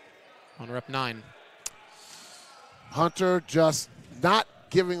 Hunter up 9. Hunter just not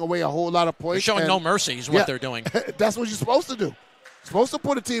giving away a whole lot of points. They're showing no mercy is what they're doing. That's what you're supposed to do. Supposed to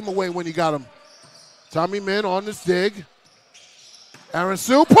put a team away when you got them. Tommy Min on this dig. Aaron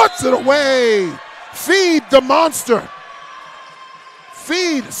Sue puts it away. Feed the monster.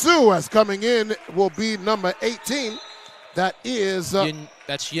 Feed Sue as coming in will be number 18. That is...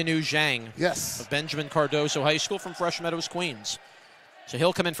 that's Yinu Zhang. Yes. Of Benjamin Cardozo High School from Fresh Meadows, Queens. So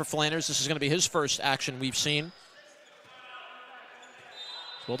he'll come in for Flanders. This is going to be his first action we've seen.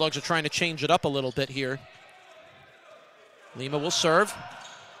 Bulldogs are trying to change it up a little bit here. Lima will serve.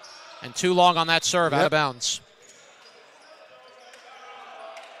 And too long on that serve, out of bounds.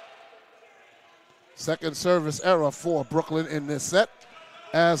 Second service error for Brooklyn in this set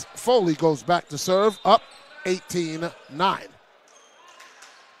as Foley goes back to serve, up 18-9.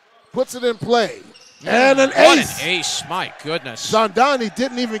 Puts it in play. And an ace. What an ace, my goodness. Zandani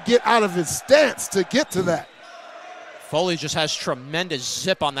didn't even get out of his stance to get to that. Foley just has tremendous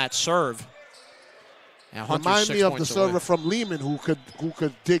zip on that serve. Now Remind me of the server from Lehman who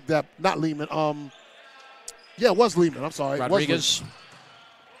could dig that. Not Lehman. It was Lehman. I'm sorry. Rodriguez.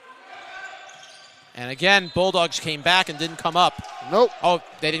 And again, Bulldogs came back and didn't come up. Nope. Oh,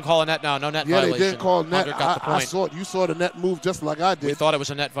 they didn't call a net. No net violation. Yeah, they didn't call net. Hunter got the point. I saw it. You saw the net move just like I did. We thought it was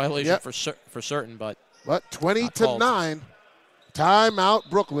a net violation for certain, but 20-9. Timeout,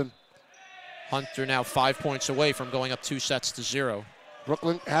 Brooklyn. Hunter now 5 points away from going up 2-0.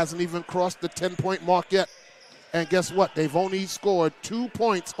 Brooklyn hasn't even crossed the 10-point mark yet. And guess what? They've only scored 2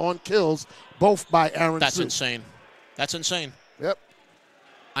 points on kills, both by Aaron Sue. That's insane. That's insane. Yep.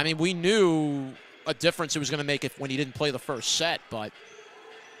 I mean, we knew a difference it was going to make when he didn't play the first set, but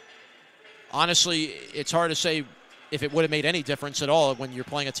honestly, it's hard to say if it would have made any difference at all when you're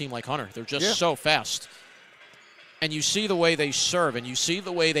playing a team like Hunter. They're just so fast. And you see the way they serve, and you see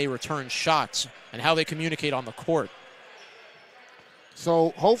the way they return shots and how they communicate on the court.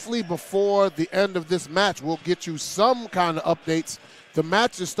 So hopefully before the end of this match, we'll get you some kind of updates. The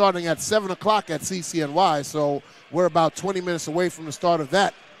match is starting at 7 o'clock at CCNY, so we're about 20 minutes away from the start of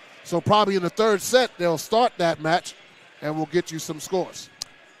that. So probably in the third set, they'll start that match, and we'll get you some scores.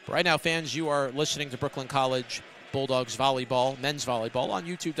 Right now, fans, you are listening to Brooklyn College Bulldogs Volleyball, men's volleyball, on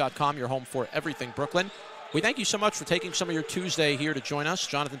YouTube.com, your home for everything Brooklyn. We thank you so much for taking some of your Tuesday here to join us.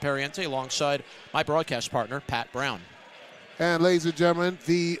 Jonathan Perriente alongside my broadcast partner, Pat Brown. And ladies and gentlemen,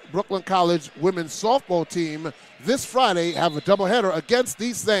 the Brooklyn College women's softball team this Friday have a doubleheader against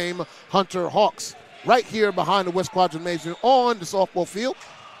these same Hunter Hawks right here behind the West Quad Gymnasium on the softball field.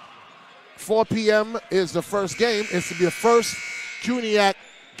 4 p.m. is the first game. It's to be the first CUNYAC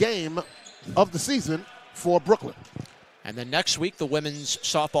game of the season for Brooklyn. And then next week, the women's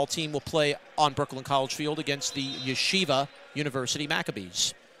softball team will play on Brooklyn College Field against the Yeshiva University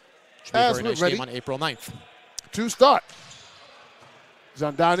Maccabees. Should be a very nice game on April 9th. To start.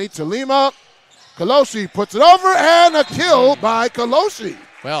 Zandani to Lima. Kaloshi puts it over, and a kill by Kaloshi.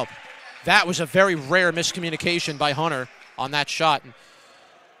 Well, that was a very rare miscommunication by Hunter on that shot. And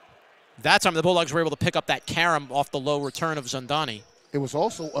that time the Bulldogs were able to pick up that carom off the low return of Zandani. It was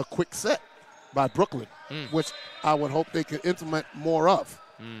also a quick set by Brooklyn, which I would hope they could implement more of.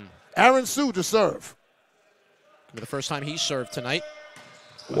 Aaron Sue to serve. The first time he served tonight.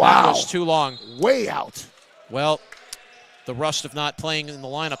 Wow. That was too long. Way out. Well, the rust of not playing in the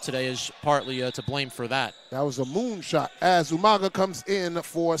lineup today is partly to blame for that. That was a moonshot as Umaga comes in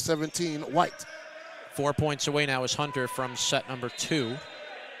for 17 white. 4 points away now is Hunter from set number 2.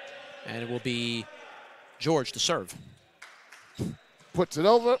 And it will be George to serve. Puts it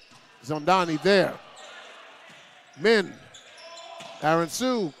over. Zondani there. Min. Aaron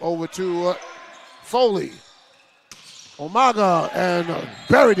Sue over to Foley. Umaga and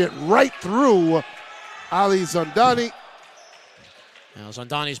buried it right through Ali Zondani. Now,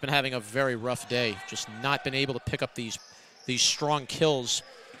 Zondani's been having a very rough day. Just not been able to pick up these strong kills,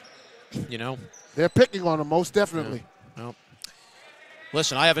 you know. They're picking on him, most definitely. Yeah. Well,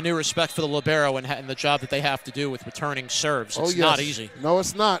 listen, I have a new respect for the libero and the job that they have to do with returning serves. It's not easy. No,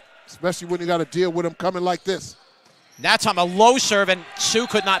 it's not, especially when you got to deal with him coming like this. That time a low serve, and Sue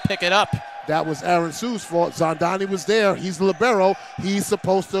could not pick it up. That was Aaron Sue's fault. Zondani was there. He's the libero. He's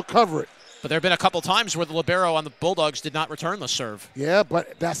supposed to cover it. But there have been a couple times where the libero on the Bulldogs did not return the serve. Yeah,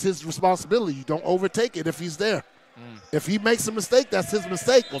 but that's his responsibility. You don't overtake it if he's there. If he makes a mistake, that's his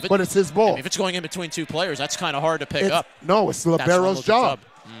mistake, but it's his ball. If it's going in between two players, that's kind of hard to pick up. No, it's the libero's job.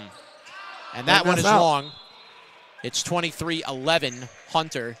 And that one is long. It's 23-11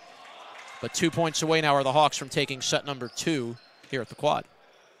 Hunter. But 2 points away now are the Hawks from taking set number 2 here at the quad.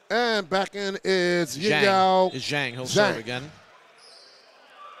 And back in is Yao. Is Zhang. He'll serve again.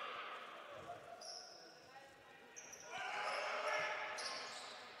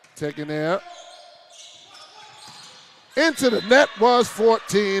 Taking there. Into the net was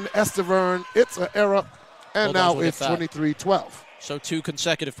 14. Esteverne, it's an error. And now it's 23-12. So 2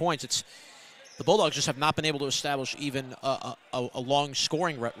 consecutive points. The Bulldogs just have not been able to establish even a long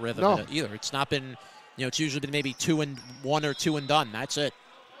scoring rhythm either. It's not been, it's usually been maybe 2 and 1 or 2 and done. That's it.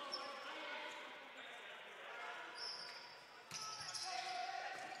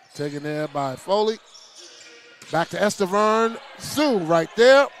 Taken there by Foley. Back to Esteverne. Sue right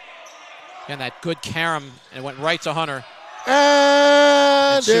there. And that good carom, and it went right to Hunter.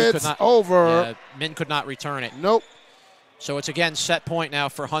 And it's over. Yeah, Min could not return it. Nope. So it's again set point now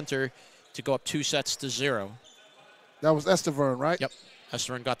for Hunter to go up 2-0. That was Esteverne, right? Yep.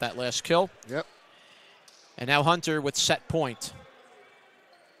 Esteverne got that last kill. Yep. And now Hunter with set point.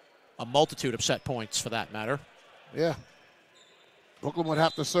 A multitude of set points for that matter. Yeah. Brooklyn would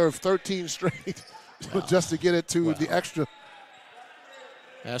have to serve 13 straight just to get it to the extra.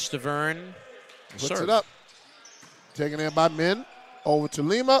 Esteverne puts it up. Taken in by Min. Over to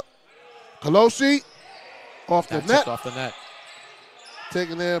Lima. Kaloshi off the net. Off the net.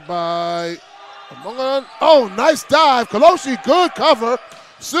 Taken there by Amongan. Oh, nice dive. Kaloshi, good cover.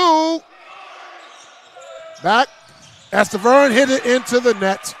 Sue. Back. Esteverne hit it into the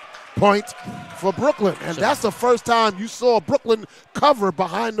net. Point for Brooklyn. And that's the first time you saw Brooklyn cover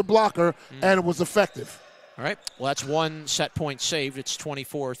behind the blocker, and it was effective. All right. Well, that's 1 set point saved. It's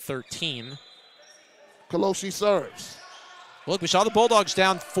 24-13. Kaloshi serves. Look, we saw the Bulldogs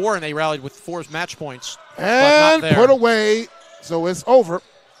down 4, and they rallied with 4 match points. And put away, so it's over.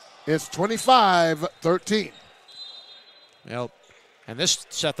 It's 25-13. Well, and this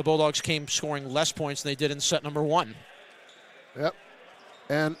set, the Bulldogs came scoring less points than they did in set number 1. Yep.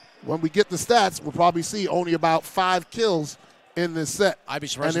 And when we get the stats, we'll probably see only about 5 kills in this set. I'd be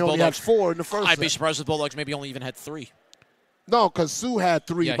surprised and they only had 4 in the first set. I'd be surprised if the Bulldogs maybe only even had 3. No, because Sue had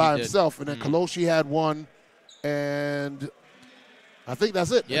 3 by himself, and then Kaloshi had 1, and I think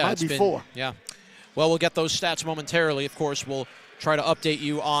that's it. Yeah, it might be 4. Yeah. Well, we'll get those stats momentarily. Of course, we'll try to update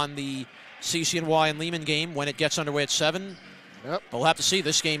you on the CCNY and Lehman game when it gets underway at 7. Yep. But we'll have to see.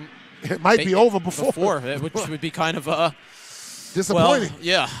 This game it might be over before. Which would be kind of disappointing. Well,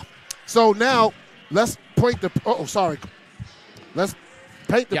 yeah. So now let's point the Let's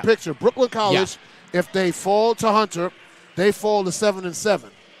paint the picture. Brooklyn College, if they fall to Hunter, they fall to 7-7.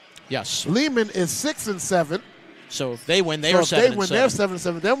 Yes. Lehman is 6-7. So if they win, they're 7-7. If they win, they're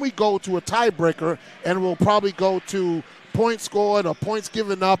 7-7. Then we go to a tiebreaker, and we'll probably go to points scored or points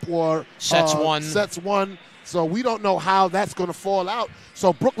given up or sets won. Sets won. So we don't know how that's going to fall out.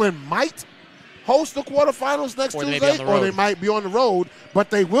 So Brooklyn might host the quarterfinals next Tuesday, or they might be on the road, but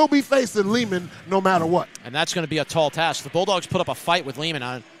they will be facing Lehman no matter what. And that's going to be a tall task. The Bulldogs put up a fight with Lehman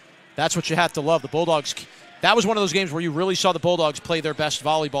on it. That's what you have to love. The Bulldogs, that was one of those games where you really saw the Bulldogs play their best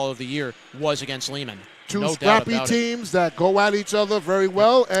volleyball of the year was against Lehman. Two scrappy teams that go at each other very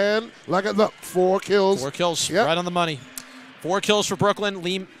well, and look, 4 kills. 4 kills, right on the money. 4 kills for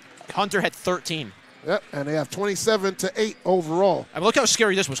Brooklyn. Hunter had 13. Yep, and they have 27-8 overall. I mean, look how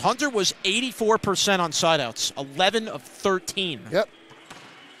scary this was. Hunter was 84% on sideouts, 11 of 13. Yep.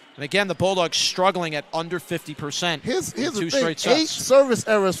 And again, the Bulldogs struggling at under 50%. Here's in the two thing. straight sets. 8 service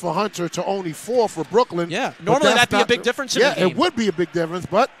errors for Hunter to only 4 for Brooklyn. Yeah, But normally that's that'd be a not big difference in the game. Yeah, it would be a big difference,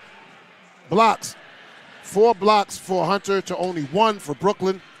 but blocks. 4 blocks for Hunter to only 1 for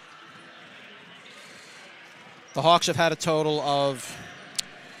Brooklyn. The Hawks have had a total of,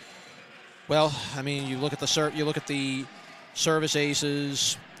 well, I mean, you look at the service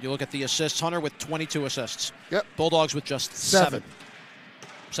aces, you look at the assists. Hunter with 22 assists. Yep. Bulldogs with just 7.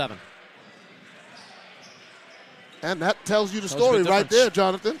 7. And that tells you the story right there,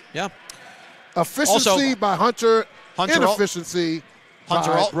 Jonathan. Yeah. Efficiency Also, by Hunter, Hunter inefficiency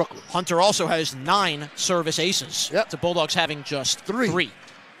by Brooklyn. Hunter also has 9 service aces. Yep. The Bulldogs having just 3.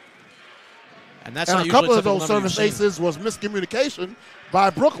 And that's and not a usually couple of typical those number service you've seen. aces was miscommunication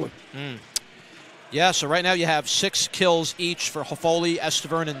by Brooklyn. Yeah, so right now you have 6 kills each for Foley,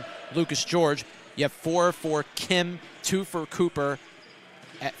 Estavern, and Lucas George. You have 4 for Kim, 2 for Cooper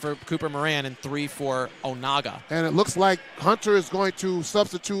Moran, and 3 for Onaga. And it looks like Hunter is going to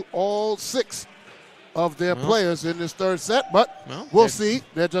substitute all 6 of their players in this third set, but we'll see.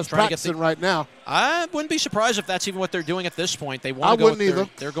 They're just practicing right now. I wouldn't be surprised if that's even what they're doing at this point. They want to go wouldn't either.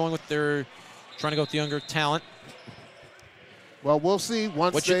 They're going with trying to go with the younger talent. Well, we'll see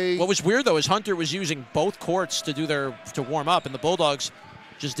once What was weird though is Hunter was using both courts to warm up, and the Bulldogs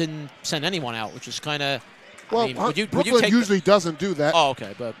just didn't send anyone out, which is kind of. Well, I mean, Brooklyn usually doesn't do that. Oh,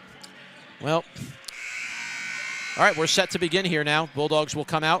 okay, but well. All right, we're set to begin here now. Bulldogs will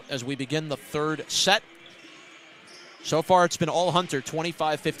come out as we begin the third set. So far, it's been all Hunter,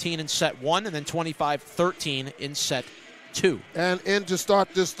 25-15 in set 1, and then 25-13 in set 2. And in to start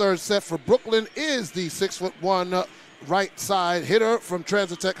this third set for Brooklyn is the 6'1" right side hitter from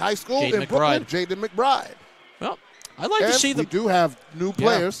Transit Tech High School in Brooklyn, Jaden McBride. Well, I'd like to see them. We do have new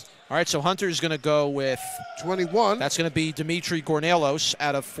players. All right, so Hunter's going to go with 21. That's going to be Dimitri Gornelos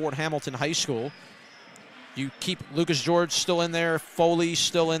out of Fort Hamilton High School. You keep Lucas George still in there, Foley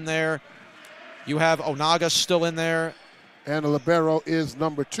still in there. You have Onaga still in there. And the libero is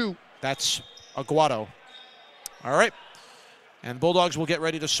number 2. That's Aguado. All right. And Bulldogs will get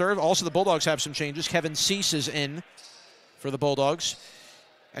ready to serve. Also, the Bulldogs have some changes. Kevin Cease is in for the Bulldogs.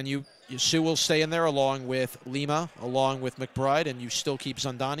 And Sue will stay in there along with Lima, along with McBride, and you still keep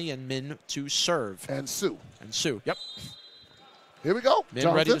Zandani and Min to serve. And Sue. Yep. Here we go.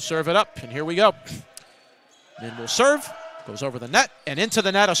 Min ready to serve it up, and here we go. Min will serve, goes over the net, and into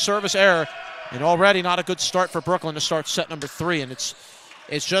the net, a service error. And already not a good start for Brooklyn to start set number 3, and it's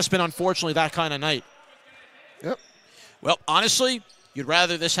just been, unfortunately, that kind of night. Yep. Well, honestly, you'd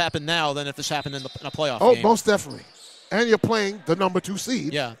rather this happen now than if this happened in a playoff game. Oh, most definitely. And you're playing the number 2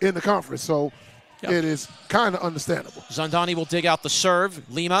 seed in the conference, so it is kind of understandable. Zandani will dig out the serve.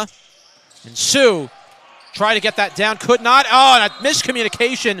 Lima and Sue try to get that down. Could not. Oh, and a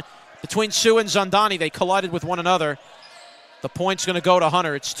miscommunication between Sue and Zandani. They collided with one another. The point's going to go to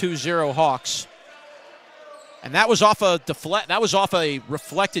Hunter. It's 2-0 Hawks. And that was off a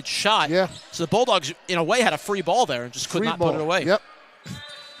reflected shot. Yeah. So the Bulldogs, in a way, had a free ball there and just could not put it away. Yep.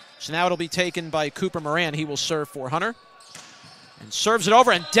 So now it'll be taken by Cooper Moran. He will serve for Hunter. And serves it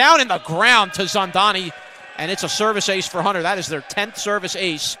over and down in the ground to Zandani. And it's a service ace for Hunter. That is their 10th service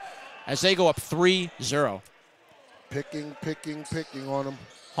ace as they go up 3-0. Picking on them.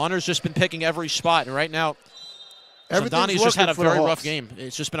 Hunter's just been picking every spot. And right now, Zandani's just had a very rough game.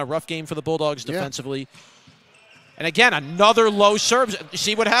 It's just been a rough game for the Bulldogs defensively. And again, another low serve. You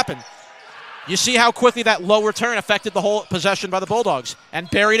see what happened? You see how quickly that low return affected the whole possession by the Bulldogs. And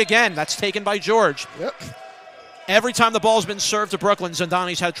buried again. That's taken by George. Yep. Every time the ball's been served to Brooklyn,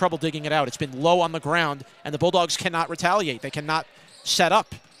 Zandani's had trouble digging it out. It's been low on the ground, and the Bulldogs cannot retaliate. They cannot set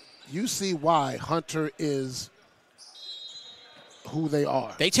up. You see why Hunter is who they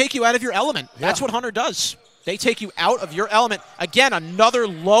are. They take you out of your element. That's what Hunter does. They take you out of your element. Again, another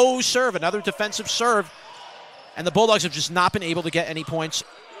low serve, another defensive serve. And the Bulldogs have just not been able to get any points.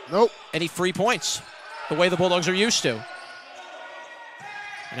 Nope. Any free points the way the Bulldogs are used to.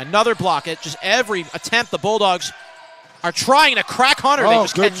 And another block. At just every attempt, the Bulldogs are trying to crack Hunter. They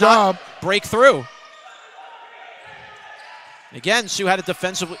just cannot break through. Again, Sue had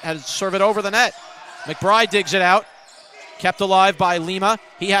to serve it over the net. McBride digs it out. Kept alive by Lima.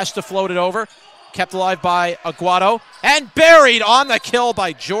 He has to float it over. Kept alive by Aguado. And buried on the kill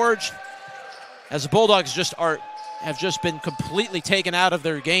by George. As the Bulldogs have just been completely taken out of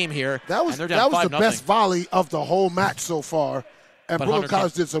their game here. That was the best volley of the whole match so far. And Brooklyn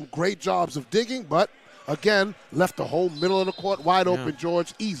College did some great jobs of digging, but again, left the whole middle of the court wide open.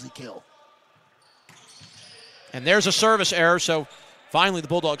 George, easy kill. And there's a service error, so finally the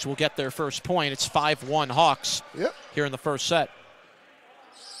Bulldogs will get their first point. It's 5-1 Hawks here in the first set.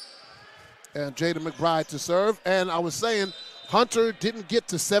 And Jada McBride to serve. And I was saying, Hunter didn't get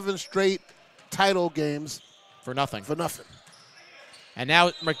to 7 straight title games. For nothing. For nothing. And now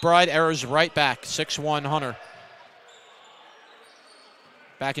McBride errors right back, 6-1 Hunter.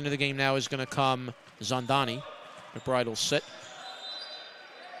 Back into the game now is going to come Zondani. McBride will sit.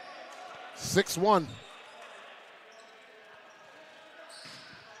 6-1.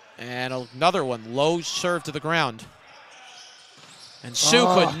 And another one, low serve to the ground. And Sue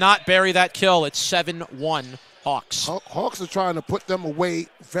could not bury that kill. It's 7-1 Hawks. Hawks are trying to put them away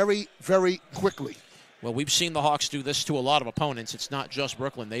very, very quickly. Well, we've seen the Hawks do this to a lot of opponents. It's not just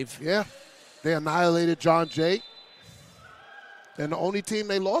Brooklyn. They annihilated John Jay. And the only team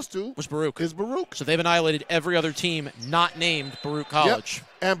they lost to was Baruch. Is Baruch. So they've annihilated every other team not named Baruch College. Yep.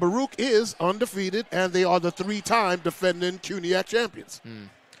 And Baruch is undefeated, and they are the 3-time defending CUNYAC champions.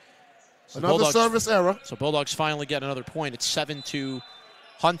 So another Bulldogs, service error. So Bulldogs finally get another point. It's 7-2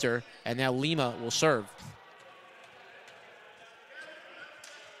 Hunter, and now Lima will serve.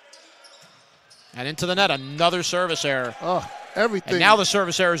 And into the net, another service error. Everything. And now the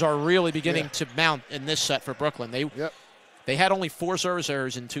service errors are really beginning to mount in this set for Brooklyn. They had only 4 service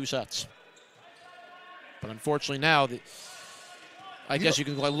errors in 2 sets. But unfortunately now, I guess you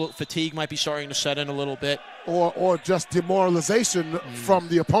can go a little fatigue might be starting to set in a little bit. Or just demoralization from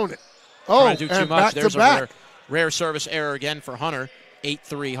the opponent. Trying to do too much. Back There's to back. a rare service error again for Hunter.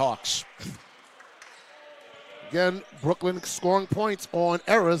 8-3 Hawks. Again, Brooklyn scoring points on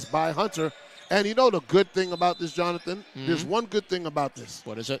errors by Hunter. And you know the good thing about this, Jonathan? There's one good thing about this.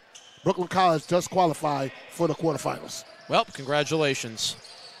 What is it? Brooklyn College does qualify for the quarterfinals. Well, congratulations.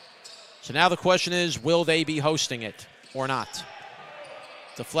 So now the question is, will they be hosting it or not?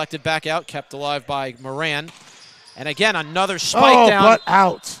 Deflected back out, kept alive by Moran. And again, another spike down. But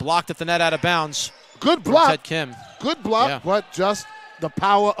out. Blocked at the net out of bounds. Good block. Ted Kim. Good block, but just the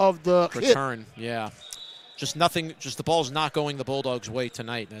power of the return. Yeah. Just nothing, just the ball's not going the Bulldogs' way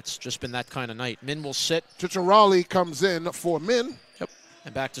tonight. That's just been that kind of night. Min will sit. Chicharali comes in for Min. Yep.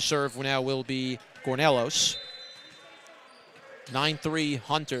 And back to serve now will be Gornelos. 9-3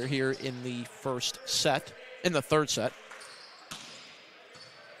 Hunter here in the third set.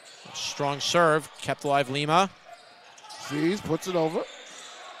 Strong serve, kept alive Lima. Sees, puts it over.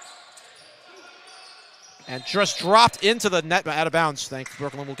 And just dropped into the net out of bounds. Thanks,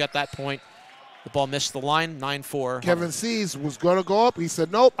 Brooklyn will get that point. The ball missed the line, 9-4. Kevin Sees was going to go up. He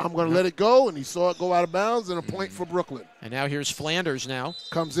said, nope, I'm going to let it go, and he saw it go out of bounds, and a point for Brooklyn. And now here's Flanders now.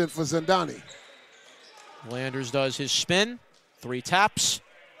 Comes in for Zendani. Flanders does his spin, 3 taps,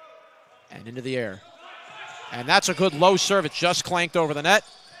 and into the air. And that's a good low serve. It just clanked over the net.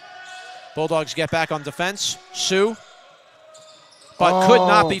 Bulldogs get back on defense. Sue, but could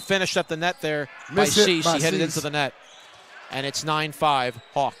not be finished at the net there by Cease. He hit it into the net. And it's 9-5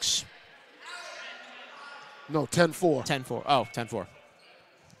 Hawks. No, 10-4. 10-4. Oh, 10-4.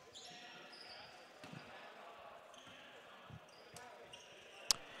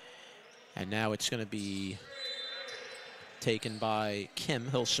 And now it's going to be taken by Kim.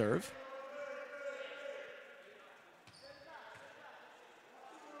 He'll serve.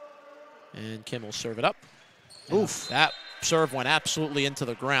 And Kim will serve it up. Oof. That serve went absolutely into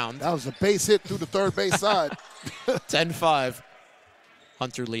the ground. That was a base hit through the third base side. 10-5.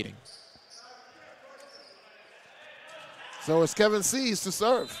 Hunter leading. So it's Kevin Sees to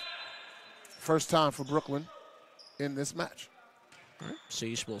serve. First time for Brooklyn in this match. All right.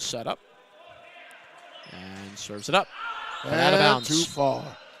 Cease will set up. And serves it up. And out of bounds. Too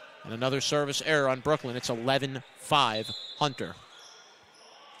far. And another service error on Brooklyn. It's 11-5 Hunter.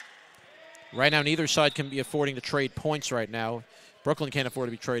 Right now, neither side can be affording to trade points right now. Brooklyn can't afford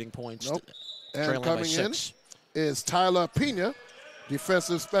to be trading points. Nope. And coming in is Tyler Pena,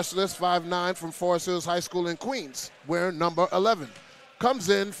 defensive specialist, 5'9", from Forest Hills High School in Queens, wearing number 11. Comes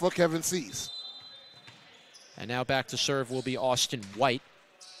in for Kevin Sees. And now back to serve will be Austin White.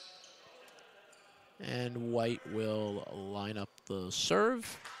 And White will line up the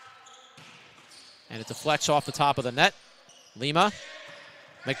serve. And it deflects off the top of the net. Lima.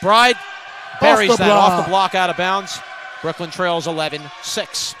 McBride buries that off the block out of bounds. Brooklyn trails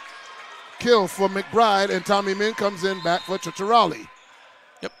 11-6. Kill for McBride, and Tommy Min comes in back for Chicharali.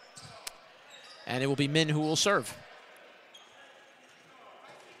 Yep. And it will be Min who will serve.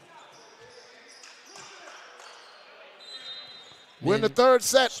 We're in the third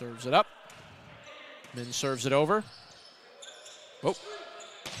set. Serves it up. Min serves it over. Oh.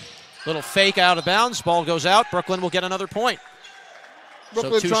 Little fake out of bounds. Ball goes out. Brooklyn will get another point.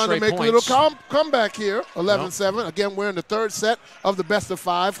 Brooklyn trying to make a little comeback here. 11-7. Again, we're in the third set of the best of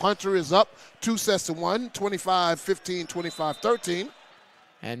 5. Hunter is up 2-1, 25-15, 25-13.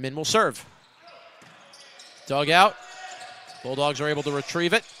 And Min will serve. Dug out. Bulldogs are able to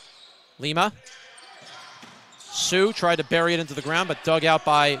retrieve it. Lima. Sue tried to bury it into the ground, but dug out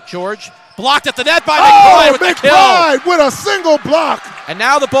by George. Blocked at the net by McBride with the kill. McBride with a single block. And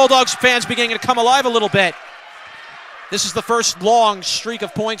now the Bulldogs fans beginning to come alive a little bit. This is the first long streak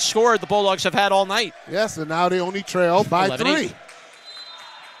of points scored the Bulldogs have had all night. Yes, and now they only trail by 11-8. 3.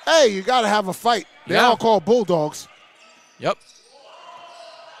 Hey, you got to have a fight. They're all called Bulldogs. Yep.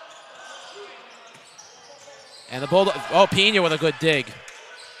 And the Bulldogs, Pena with a good dig.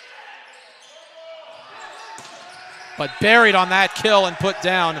 But buried on that kill and put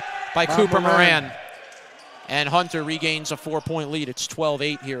down by Cooper Moran. And Hunter regains a 4-point lead. It's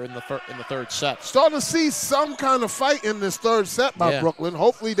 12-8 here in the third set. Starting to see some kind of fight in this third set by Brooklyn.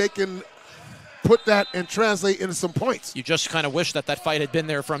 Hopefully they can put that and translate into some points. You just kind of wish that fight had been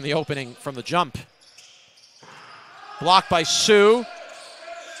there from the opening, from the jump. Blocked by Sue.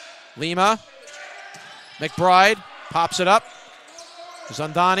 Lima. McBride pops it up.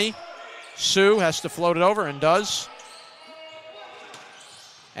 Zandani. Sue has to float it over and does.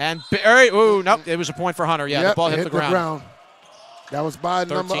 And Barry, nope, it was a point for Hunter. Yeah, the ball hit the ground. That was by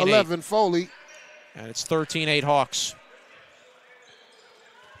number 11, Foley. And it's 13-8 Hawks.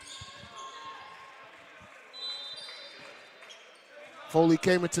 Foley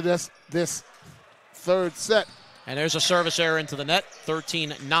came into this third set. And there's a service error into the net,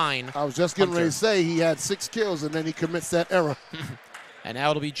 13-9. I was just getting ready to say he had 6 kills, and then he commits that error. And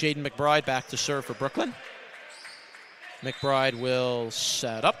now it'll be Jaden McBride back to serve for Brooklyn. McBride will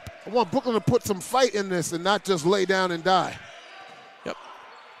set up. I want Brooklyn to put some fight in this and not just lay down and die. Yep.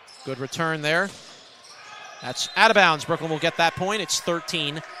 Good return there. That's out of bounds. Brooklyn will get that point. It's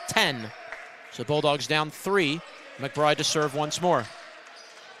 13-10. So Bulldogs down 3. McBride to serve once more.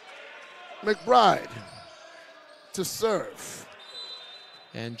 McBride to serve.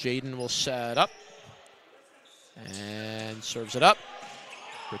 And Jaden will set up. And serves it up.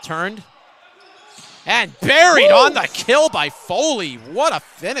 Returned. And buried on the kill by Foley. What a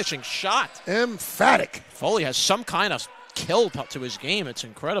finishing shot. Emphatic. Foley has some kind of kill to his game. It's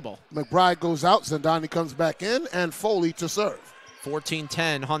incredible. McBride goes out. Zandani comes back in. And Foley to serve.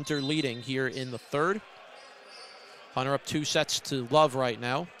 14-10. Hunter leading here in the third. Hunter up 2 sets to love right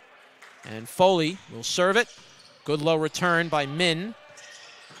now. And Foley will serve it. Good low return by Min.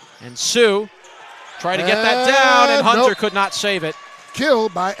 And Sue tried to get that down, and Hunter could not save it. Kill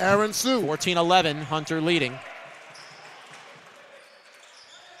by Aaron Sue. 14-11, Hunter leading.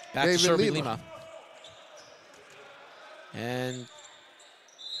 Back David to serve Lima. And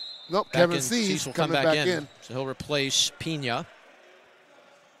Kevin Cease will come back in. So he'll replace Pena.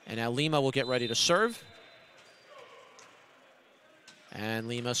 And now Lima will get ready to serve. And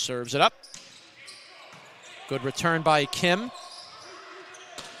Lima serves it up. Good return by Kim.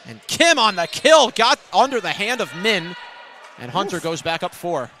 And Kim on the kill, got under the hand of Min. And Hunter goes back up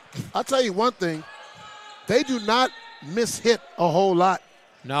 4. I'll tell you one thing. They do not miss-hit a whole lot.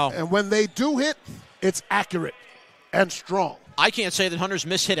 No. And when they do hit, it's accurate and strong. I can't say that Hunter's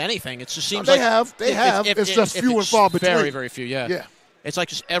mishit anything. It just seems they like have. It's just few and far between. Very, very few, yeah. Yeah. It's like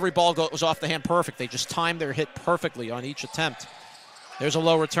just every ball goes off the hand perfect. They just time their hit perfectly on each attempt. There's a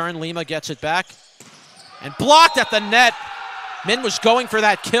low return. Lima gets it back. And blocked at the net. Min was going for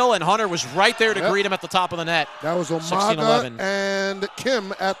that kill, and Hunter was right there to greet him at the top of the net. That was Omaga and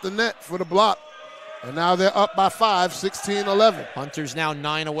Kim at the net for the block. And now they're up by 5, 16-11. Hunter's now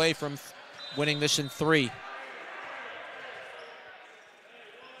 9 away from winning this in 3.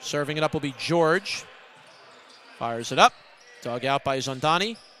 Serving it up will be George. Fires it up. Dug out by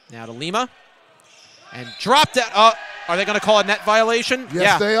Zondani. Now to Lima. And dropped that. Are they going to call a net violation?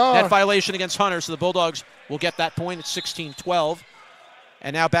 Yes, they are. Net violation against Hunter, so the Bulldogs will get that point. It's 16-12.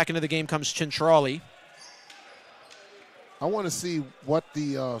 And now back into the game comes Chintrali. I want to see what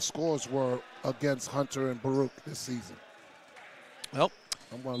the scores were against Hunter and Baruch this season. Well,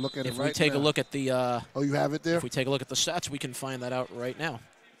 I'm going to look at it right now. If we take a look at the you have it there? If we take a look at the stats, we can find that out right now.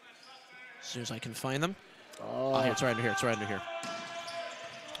 As soon as I can find them. Oh, here, it's right under here. It's right under here.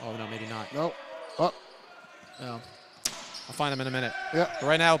 Oh, no, maybe not. No. Oh. No. I'll find them in a minute. Yeah. But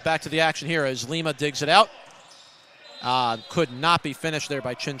right now, back to the action here as Lima digs it out. Could not be finished there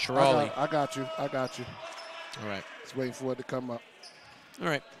by Chinchirali. I got you. I got you. All right. Just waiting for it to come up. All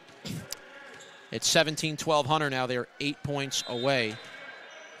right. It's 17-12 Hunter now. They're 8 points away.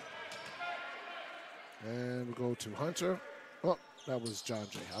 And we go to Hunter. Oh, that was John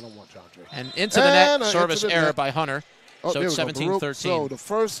Jay. I don't want John Jay. And into the net, service error by Hunter. So it's 17-13. So the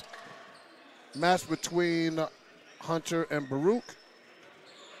first match between Hunter and Baruch,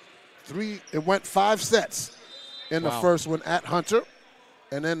 it went 5 sets in the first one at Hunter.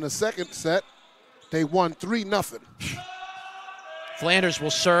 And then the second set, They won 3-0. Flanders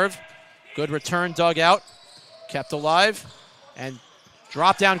will serve. Good return, dug out. Kept alive. And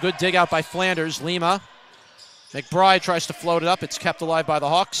drop down, good dig out by Flanders. Lima. McBride tries to float it up. It's kept alive by the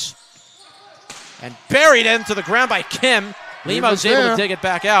Hawks. And buried into the ground by Kim. Lima's able to dig it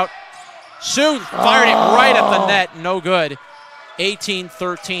back out. Sue fired it right at the net. No good.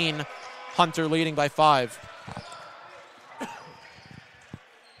 18-13. Hunter leading by 5.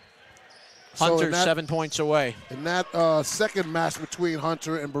 Hunter 7 points away. In that second match between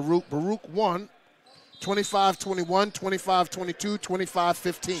Hunter and Baruch, Baruch won 25-21, 25-22,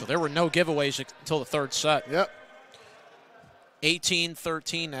 25-15. So there were no giveaways until the third set. Yep.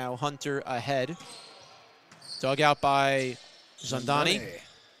 18-13 now, Hunter ahead. Dug out by Zandani.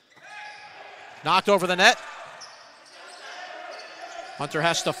 Knocked over the net. Hunter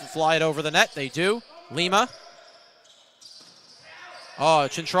has to fly it over the net. They do. Lima. Oh,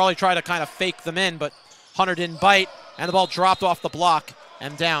 Cintralli tried to kind of fake them in, but Hunter didn't bite, and the ball dropped off the block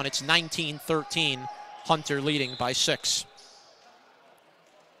and down. It's 19-13. Hunter leading by 6.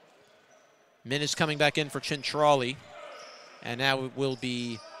 Min is coming back in for Cintralli. And now it will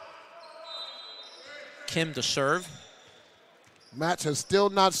be Kim to serve. Match has still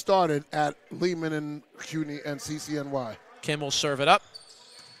not started at Lehman and CUNY and CCNY. Kim will serve it up.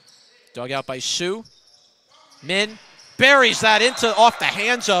 Dug out by Sue. Min buries that off the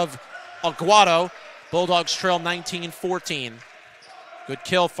hands of Aguado. Bulldogs trail 19-14. Good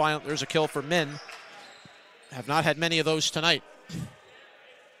kill. There's a kill for Min. Have not had many of those tonight.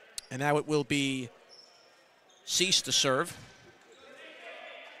 And now it will be Cease to serve.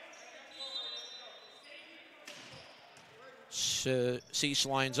 Cease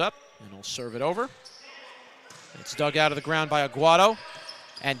lines up and he'll serve it over. It's dug out of the ground by Aguado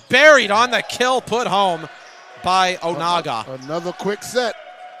and buried on the kill, put home by Onaga. Another quick set.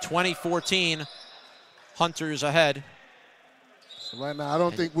 20-14. Hunters ahead. So right now, I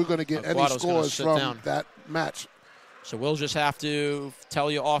don't think we're going to get any scores from that match. So we'll just have to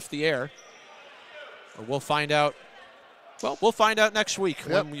tell you off the air. Or we'll find out. Well, we'll find out next week.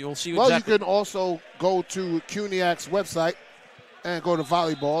 Yep. When you'll see well, exactly. You can also go to CUNYAC's website and go to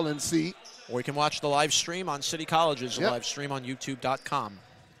volleyball and see. Or you can watch the live stream on City College's live stream on YouTube.com.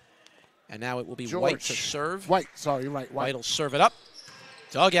 And now it will be White to serve. White, sorry, you're right. White will serve it up.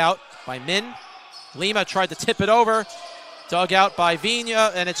 Dug out by Min. Lima tried to tip it over. Dug out by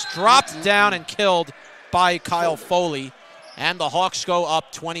Vigna, and it's dropped down and killed by Kyle Foley. And the Hawks go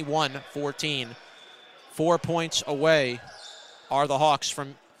up 21-14. 4 points away are the Hawks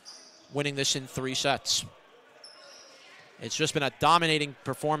from winning this in 3 sets. It's just been a dominating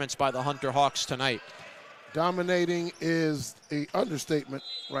performance by the Hunter Hawks tonight. Dominating is an understatement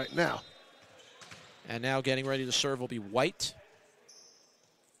right now. And now getting ready to serve will be White.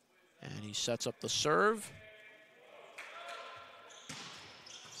 And he sets up the serve.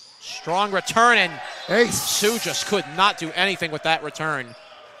 Strong return, and Ace. Sue just could not do anything with that return.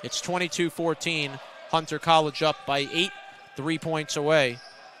 It's 22-14. Hunter College up by 8, 3 points away.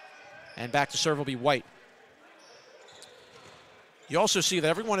 And back to serve will be White. You also see that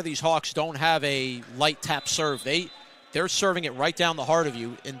every one of these Hawks don't have a light tap serve. They're serving it right down the heart of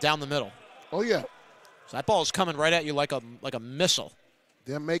you and down the middle. Oh, yeah. So that ball is coming right at you like a missile.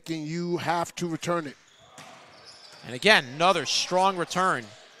 They're making you have to return it. And again, another strong return.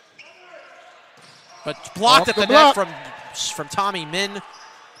 But blocked at the net from Tommy Min.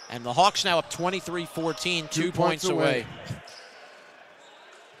 And the Hawks now up 23-14, 2 points away.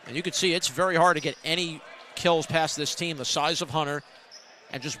 And you can see it's very hard to get any kills past this team, the size of Hunter,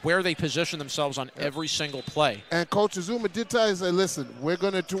 and just where they position themselves on every single play. And Coach Azuma did tell you, say, listen, we're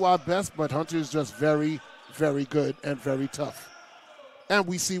going to do our best, but Hunter is just very, very good and very tough. And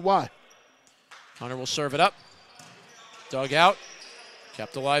we see why. Hunter will serve it up. Dug out.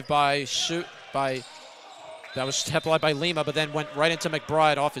 Kept alive by that was kept alive by Lima, but then went right into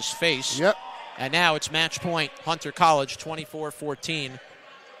McBride off his face. Yep. And now it's match point, Hunter College, 24-14.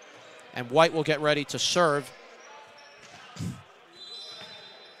 And White will get ready to serve.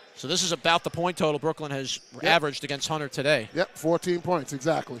 So this is about the point total Brooklyn has averaged against Hunter today. Yep, 14 points,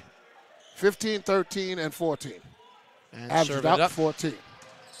 exactly. 15, 13, and 14. And averaged serve out it up. 14.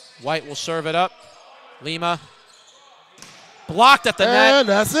 White will serve it up. Lima blocked at the net. And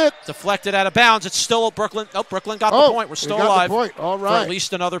that's it. Deflected out of bounds. It's still Brooklyn. Oh, Brooklyn got the point. We're still alive. The point. All right. For at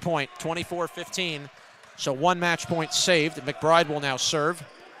least another point. 24-15. So 1 match point saved. McBride will now serve.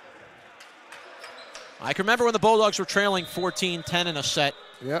 I can remember when the Bulldogs were trailing 14-10 in a set.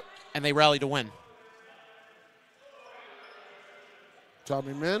 Yep. And they rallied to win.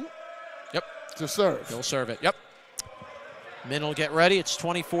 Tommy Min. Yep. To serve. He'll serve it. Yep. Min will get ready. It's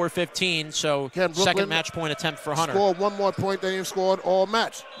 24-15, so second match point attempt for Hunter. Score one more point than they've scored all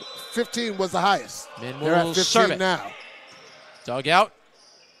match. 15 was the highest. Min They're at will 15 serve it. now. Dug out.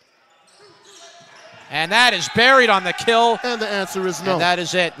 And that is buried on the kill. And the answer is no. And that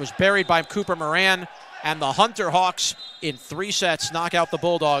is it. It was buried by Cooper Moran. And the Hunter Hawks in 3 sets knock out the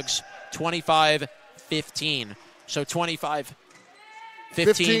Bulldogs 25-15. So 25-15,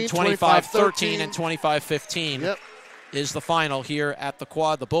 25-13, and 25-15 is the final here at the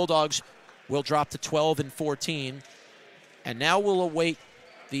Quad. The Bulldogs will drop to 12-14. And now we'll await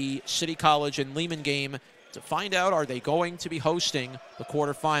the City College and Lehman game to find out, are they going to be hosting the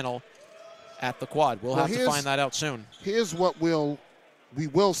quarterfinal at the Quad? We'll have to find that out soon. Here's what we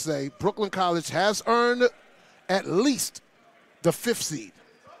will say. Brooklyn College has earned at least the 5th seed.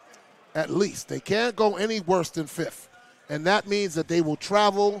 At least. They can't go any worse than 5th. And that means that they will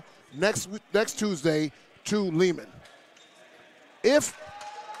travel next Tuesday to Lehman. If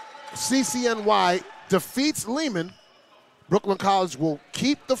CCNY defeats Lehman, Brooklyn College will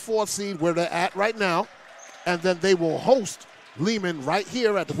keep the 4th seed where they're at right now, and then they will host Lehman right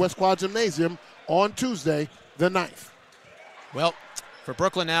here at the West Quad Gymnasium on Tuesday, the 9th. Well, for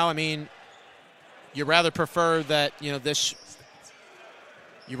Brooklyn now, I mean, you rather prefer that, you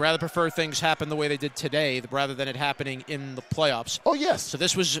rather prefer things happen the way they did today rather than it happening in the playoffs. Oh, yes. So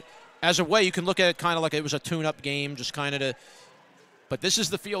this was, as a way, you can look at it kind of like it was a tune-up game, just kind of to, but this is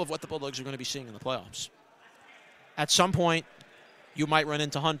the feel of what the Bulldogs are going to be seeing in the playoffs. At some point, you might run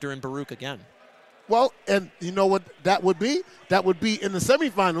into Hunter and Baruch again. Well, and you know what that would be? That would be in the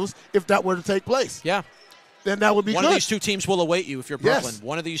semifinals if that were to take place. Yeah. Then that would be One good. of these two teams will await you if you're Brooklyn. Yes.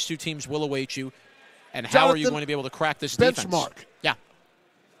 One of these two teams will await you. And how are you going to be able to crack this defense? Benchmark. Yeah.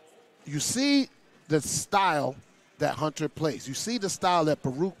 You see the style that Hunter plays. You see the style that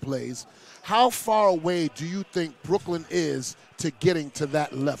Baruch plays. How far away do you think Brooklyn is to getting to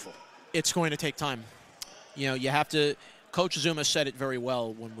that level? It's going to take time. You have to – Coach Zuma said it very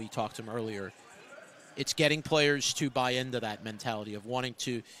well when we talked to him earlier. It's getting players to buy into that mentality of wanting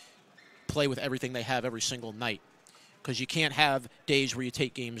to play with everything they have every single night, because you can't have days where you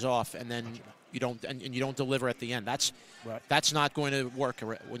take games off and then you don't deliver at the end. That's not going to work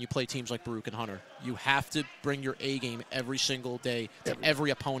when you play teams like Baruch and Hunter. You have to bring your A game every single day to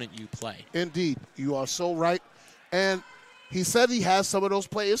every opponent you play. Indeed, you are so right. And he said he has some of those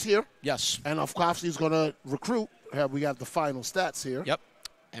players here. Yes. And of course he's going to recruit. We got the final stats here. Yep.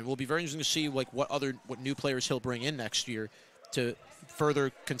 And will be very interesting to see what new players he'll bring in next year to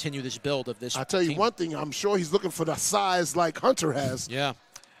further continue this build of this. I'll tell you one thing. I'm sure he's looking for the size like Hunter has. Yeah.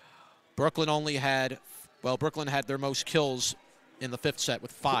 Brooklyn had their most kills in the 5th set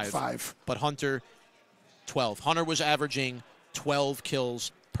with 5. But Hunter, 12. Hunter was averaging 12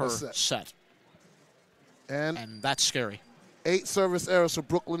 kills per set. And that's scary. 8 service errors for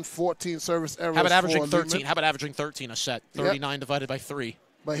Brooklyn, 14 service errors. How about averaging 13? Lehman? How about averaging 13 a set? 39 divided by 3.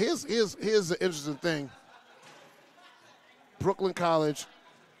 But here's the interesting thing. Brooklyn College,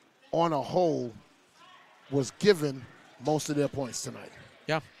 on a whole, was given most of their points tonight.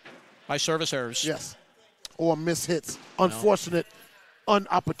 Yeah, by service errors. Yes, or miss hits. Unfortunate,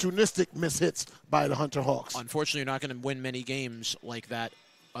 unopportunistic miss hits by the Hunter Hawks. Unfortunately, you're not going to win many games like that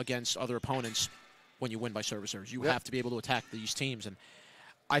against other opponents when you win by service errors. You have to be able to attack these teams. And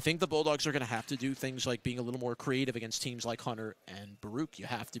I think the Bulldogs are going to have to do things like being a little more creative against teams like Hunter and Baruch. You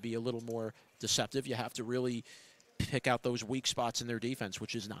have to be a little more deceptive. You have to really pick out those weak spots in their defense,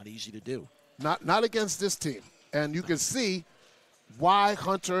 which is not easy to do. Not against this team. And you can see why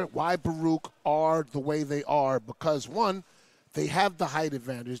Hunter, why Baruch are the way they are, because, one, they have the height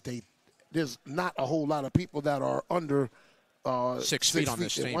advantage. There's not a whole lot of people that are under 6 feet on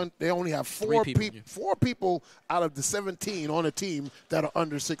this team. They only have four people out of the 17 on a team that are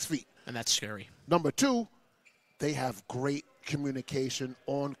under 6 feet. And that's scary. Number 2, they have great communication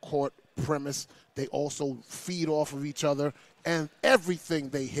on court premise. They also feed off of each other, and everything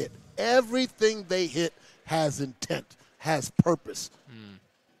they hit has intent, has purpose.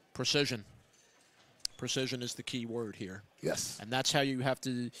 Precision. Precision is the key word here. Yes. And that's how you have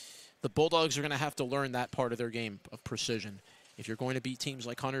to – the Bulldogs are going to have to learn that part of their game of precision. If you're going to beat teams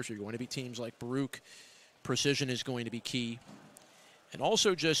like Hunter, if you're going to beat teams like Baruch, precision is going to be key. And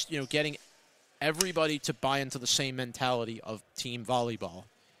also just, getting everybody to buy into the same mentality of team volleyball,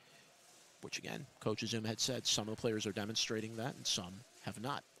 which, again, Coach Zuma had said some of the players are demonstrating that and some have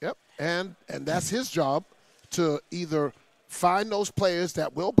not. Yep, and that's his job to either find those players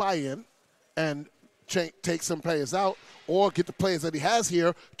that will buy in and take some players out, or get the players that he has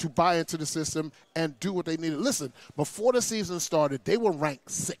here to buy into the system and do what they needed. Listen, before the season started, they were ranked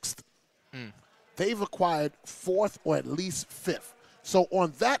 6th. they've acquired 4th or at least 5th. So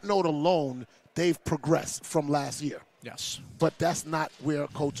on that note alone, they've progressed from last year. Yes. But that's not where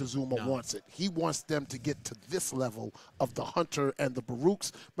Coach Azuma wants it. He wants them to get to this level of the Hunter and the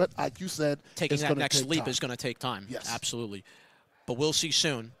Baruchs. But like you said, taking that next leap is going to take time. Yes. Absolutely. But we'll see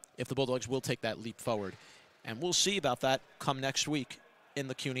soon if the Bulldogs will take that leap forward. And we'll see about that come next week in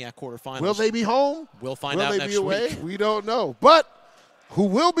the CUNYAC quarterfinals. Will they be home? We'll find out next week. We don't know. But who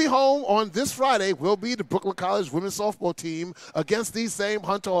will be home on this Friday will be the Brooklyn College women's softball team against these same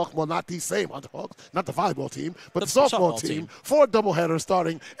Hunter Hawks. Well, not these same Hunter Hawks, not the volleyball team, but the softball team for a doubleheader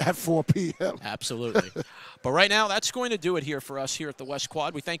starting at 4 p.m. Absolutely. But right now, that's going to do it here for us here at the West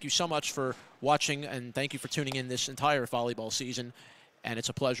Quad. We thank you so much for watching, and thank you for tuning in this entire volleyball season. And it's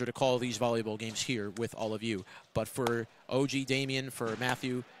a pleasure to call these volleyball games here with all of you. But for OG, Damien, for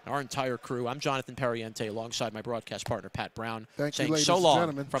Matthew, and our entire crew, I'm Jonathan Perriente alongside my broadcast partner, Pat Brown. Thank you, saying ladies so and long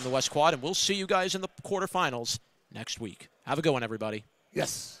gentlemen. from the West Quad, and we'll see you guys in the quarterfinals next week. Have a good one, everybody.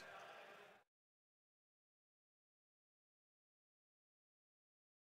 Yes.